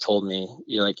 they just told me,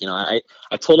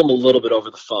 I told them a little bit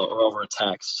over the phone or over a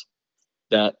text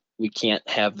that we can't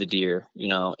have the deer,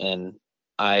 and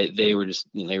they were just,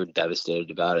 they were devastated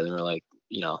about it. And they were like,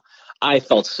 I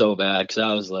felt so bad because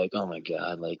I was like, oh my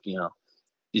God, like,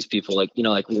 these people, like,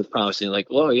 like we were promising, like,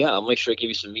 well, yeah, I'll make sure I give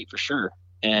you some meat for sure.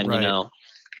 And, Right.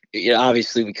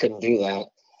 Obviously we couldn't do that.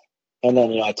 And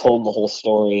then, I told them the whole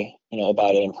story,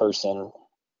 about it in person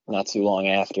not too long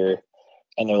after.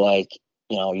 And they're like,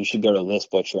 you should go to this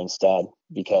butcher instead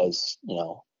because,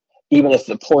 even if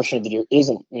the portion of the deer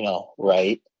isn't,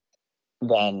 right,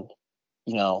 then,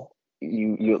 they'll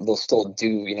still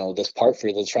do, this part for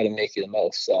you. They'll try to make you the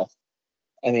most. So,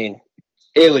 I mean,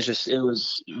 it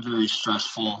was very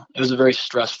stressful. It was a very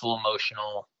stressful,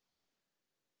 emotional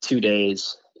 2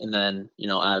 days. And then,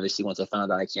 obviously once I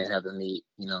found out I can't have the meat,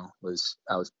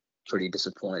 I was pretty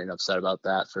disappointed and upset about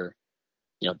that for,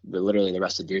 literally the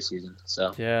rest of deer season.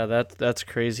 So Yeah, that's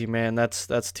crazy, man.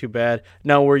 That's too bad.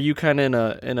 Now, were you kind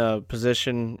of in a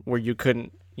position where you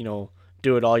couldn't,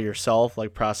 do it all yourself,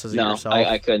 like process it no, yourself?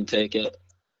 I couldn't take it.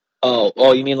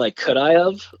 Oh, you mean like could I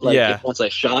have? Like Yeah. once I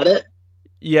shot it?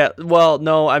 Yeah. Well,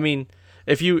 no, I mean,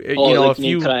 if you Like, if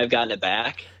you could I have gotten it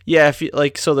back? yeah, if you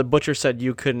like, so the butcher said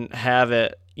you couldn't have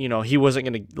it. He wasn't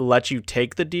going to let you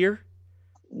take the deer.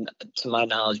 To my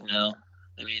knowledge, no.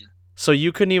 I mean, So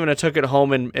you couldn't even have took it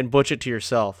home and butch it to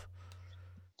yourself.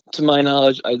 to my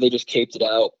knowledge, they just caped it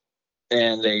out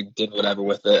and they did whatever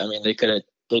with it. I mean, they could have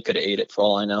ate it for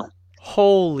all I know.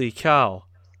 Holy cow.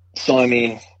 So I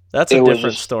mean, That's it a was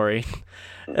different just- story.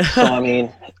 so I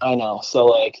mean, I know. So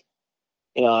like,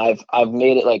 I've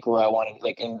made it like where I wanted,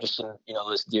 like in this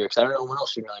deer, because I don't know when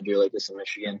else you can really deer like this in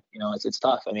Michigan. It's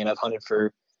tough. I mean, I've hunted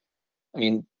for,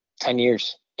 10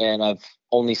 years, and I've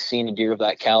only seen a deer of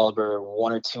that caliber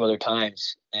 1 or 2 other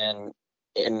times, and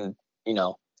and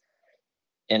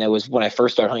it was when I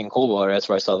first started hunting cold water. That's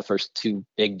where I saw the first 2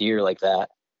 big deer like that.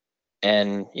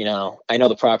 And I know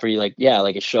the property, like, yeah,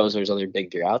 like it shows there's other big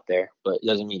deer out there, but it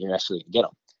doesn't mean you're necessarily gonna get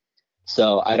them.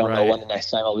 So I don't know Right. when the next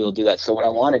time I'll be able to do that. So what I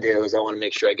want to do is I want to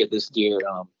make sure I get this deer,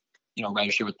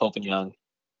 registered with Pope and Young,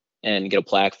 and get a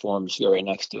plaque for him, just go right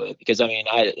next to it. Because I mean,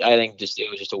 I think it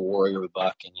was just a warrior with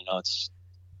buck, and it's,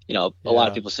 a lot of Yeah.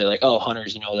 people say like, oh,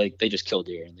 hunters, they just kill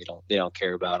deer and they don't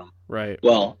care about them. Right.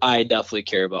 Well, I definitely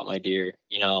care about my deer.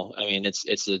 I mean,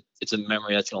 it's a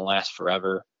memory that's gonna last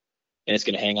forever, and it's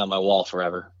gonna hang on my wall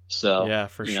forever. So Yeah,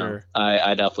 for sure.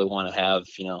 I definitely want to have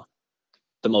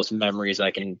the most memories I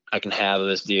can have of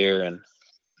this deer, and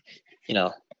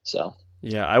so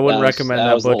Yeah, I wouldn't recommend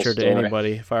that butcher to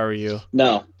anybody if I were you.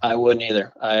 No, I wouldn't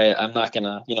either. I'm not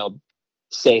gonna,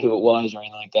 say who it was or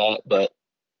anything like that, but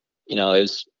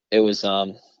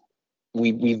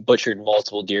we've butchered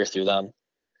multiple deer through them,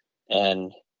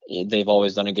 and they've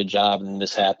always done a good job, and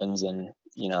this happens, and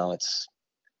it's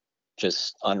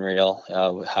just unreal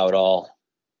how it all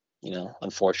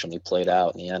unfortunately played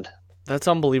out in the end. That's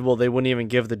unbelievable. They wouldn't even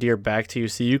give the deer back to you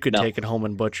so you could take it home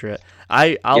and butcher it.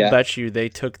 I'll bet you they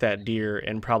took that deer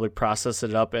and probably processed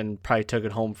it up and probably took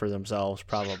it home for themselves,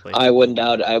 probably. I wouldn't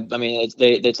doubt it. I mean,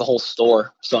 it's a whole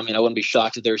store. So, I mean, I wouldn't be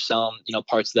shocked if they're selling,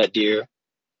 parts of that deer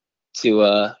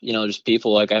to, just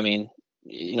people. Like, I mean,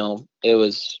 it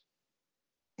was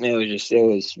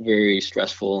very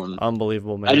stressful and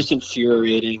unbelievable, man. just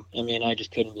infuriating. I mean, I just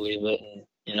couldn't believe it. And,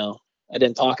 I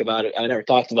didn't talk about it. I never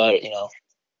talked about it,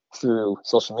 through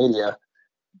social media,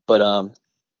 but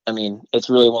I mean, it's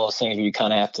really one of those things where you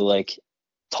kind of have to like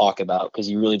talk about, because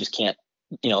you really just can't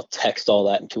text all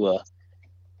that into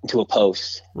a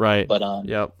post, right? But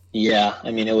yeah,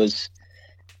 I mean, it was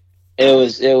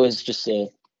just a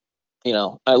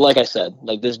like I said,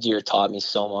 like, this deer taught me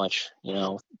so much,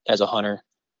 as a hunter,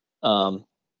 and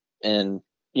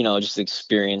just the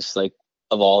experience like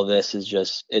of all of this is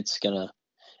just, it's gonna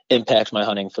impact my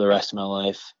hunting for the rest of my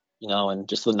life. And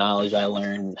just the knowledge I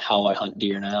learned, how I hunt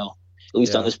deer now, at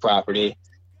least on this property.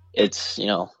 It's,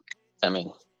 I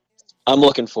mean, I'm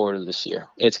looking forward to this year.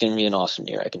 It's going to be an awesome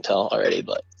year, I can tell already.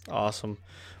 But awesome.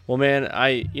 Well, man,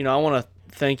 I want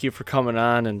to thank you for coming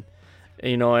on, and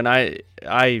and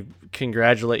I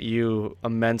congratulate you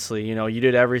immensely. You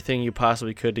did everything you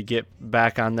possibly could to get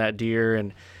back on that deer,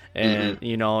 and and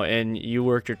you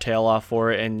worked your tail off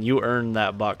for it, and you earned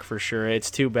that buck for sure.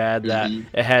 It's too bad that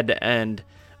it had to end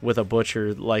with a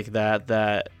butcher like that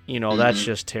that's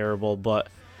just terrible, but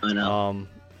I know.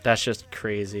 That's just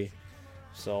crazy.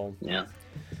 So yeah,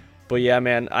 but yeah,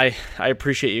 man, I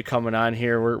appreciate you coming on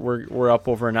here. We're up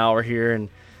over an hour here, and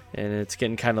it's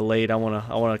getting kind of late. I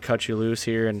want to cut you loose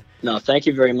here. And no, thank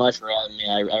you very much for having me.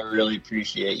 I really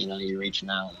appreciate you reaching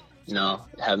out,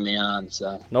 having me on.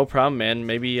 So no problem, man.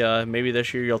 Maybe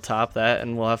this year you'll top that,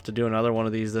 and we'll have to do another one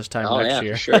of these this time next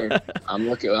year. For sure. I'm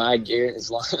looking at gear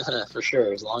for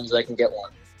sure, as long as I can get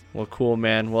one. Well, cool,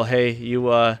 man. Well, hey,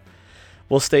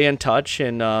 we'll stay in touch,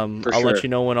 and I'll let you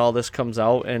know when all this comes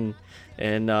out. And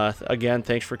again,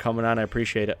 thanks for coming on. I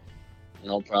appreciate it.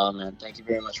 No problem, man. Thank you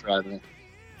very much for having me.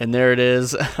 And there it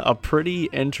is, a pretty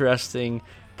interesting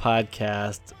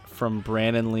podcast from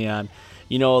Brandon Leon.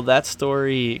 That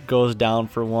story goes down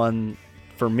for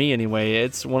me anyway.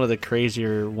 It's one of the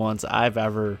crazier ones I've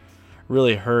ever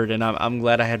really heard, and I'm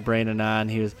glad I had Brandon on.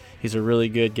 He's a really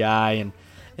good guy,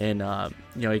 and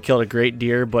he killed a great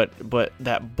deer, but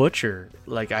that butcher,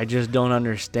 like, I just don't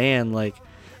understand. Like,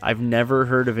 I've never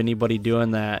heard of anybody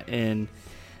doing that, and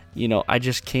I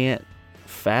just can't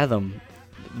fathom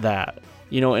that.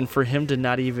 And for him to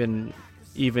not even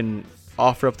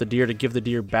offer up the deer, to give the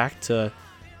deer back to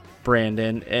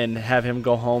Brandon and have him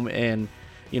go home and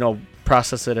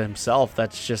process it himself,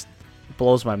 that's just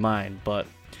blows my mind. But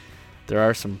there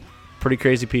are some pretty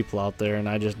crazy people out there, and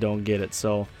I just don't get it.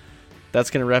 So that's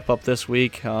gonna wrap up this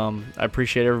week. I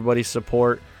appreciate everybody's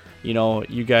support.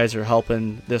 You guys are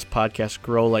helping this podcast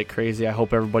grow like crazy. I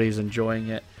hope everybody's enjoying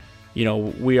it.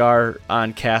 We are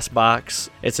on CastBox.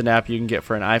 It's an app you can get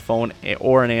for an iPhone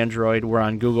or an Android. We're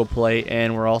on Google Play,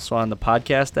 and we're also on the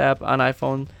podcast app on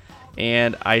iPhone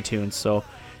and iTunes. So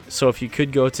if you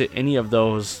could go to any of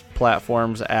those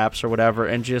platforms, apps, or whatever,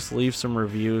 and just leave some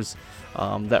reviews,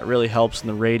 that really helps in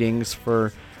the ratings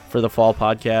for the Fall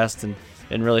Podcast,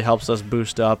 and really helps us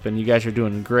boost up. And you guys are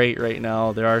doing great right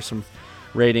now. There are some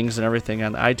ratings and everything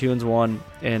on the iTunes one,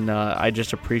 and I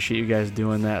just appreciate you guys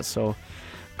doing that. So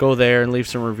go there and leave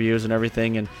some reviews and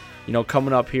everything. And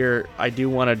coming up here, I do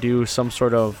want to do some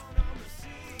sort of,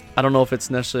 I don't know if it's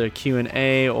necessarily a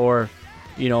Q&A, or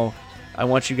I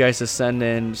want you guys to send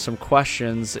in some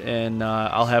questions, and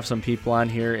I'll have some people on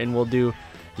here, and we'll do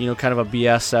kind of a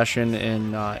BS session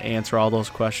and answer all those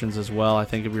questions as well. I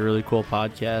think it'd be a really cool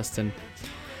podcast. And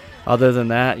other than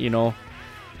that,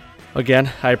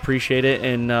 again, I appreciate it,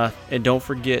 and don't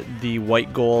forget the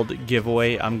white gold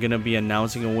giveaway. I'm going to be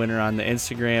announcing a winner on the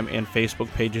Instagram and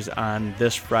Facebook pages on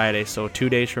this Friday. So 2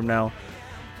 days from now,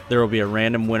 there will be a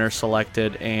random winner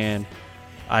selected, and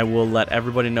I will let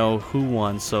everybody know who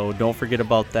won. So don't forget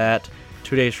about that.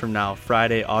 2 days from now,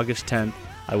 Friday, August 10th,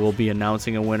 I will be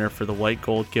announcing a winner for the white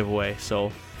gold giveaway.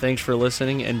 So thanks for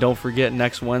listening, and don't forget,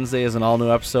 next Wednesday is an all-new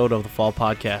episode of the Fall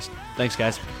Podcast. Thanks,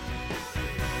 guys.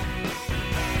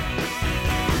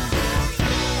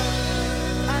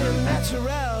 I am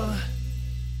natural.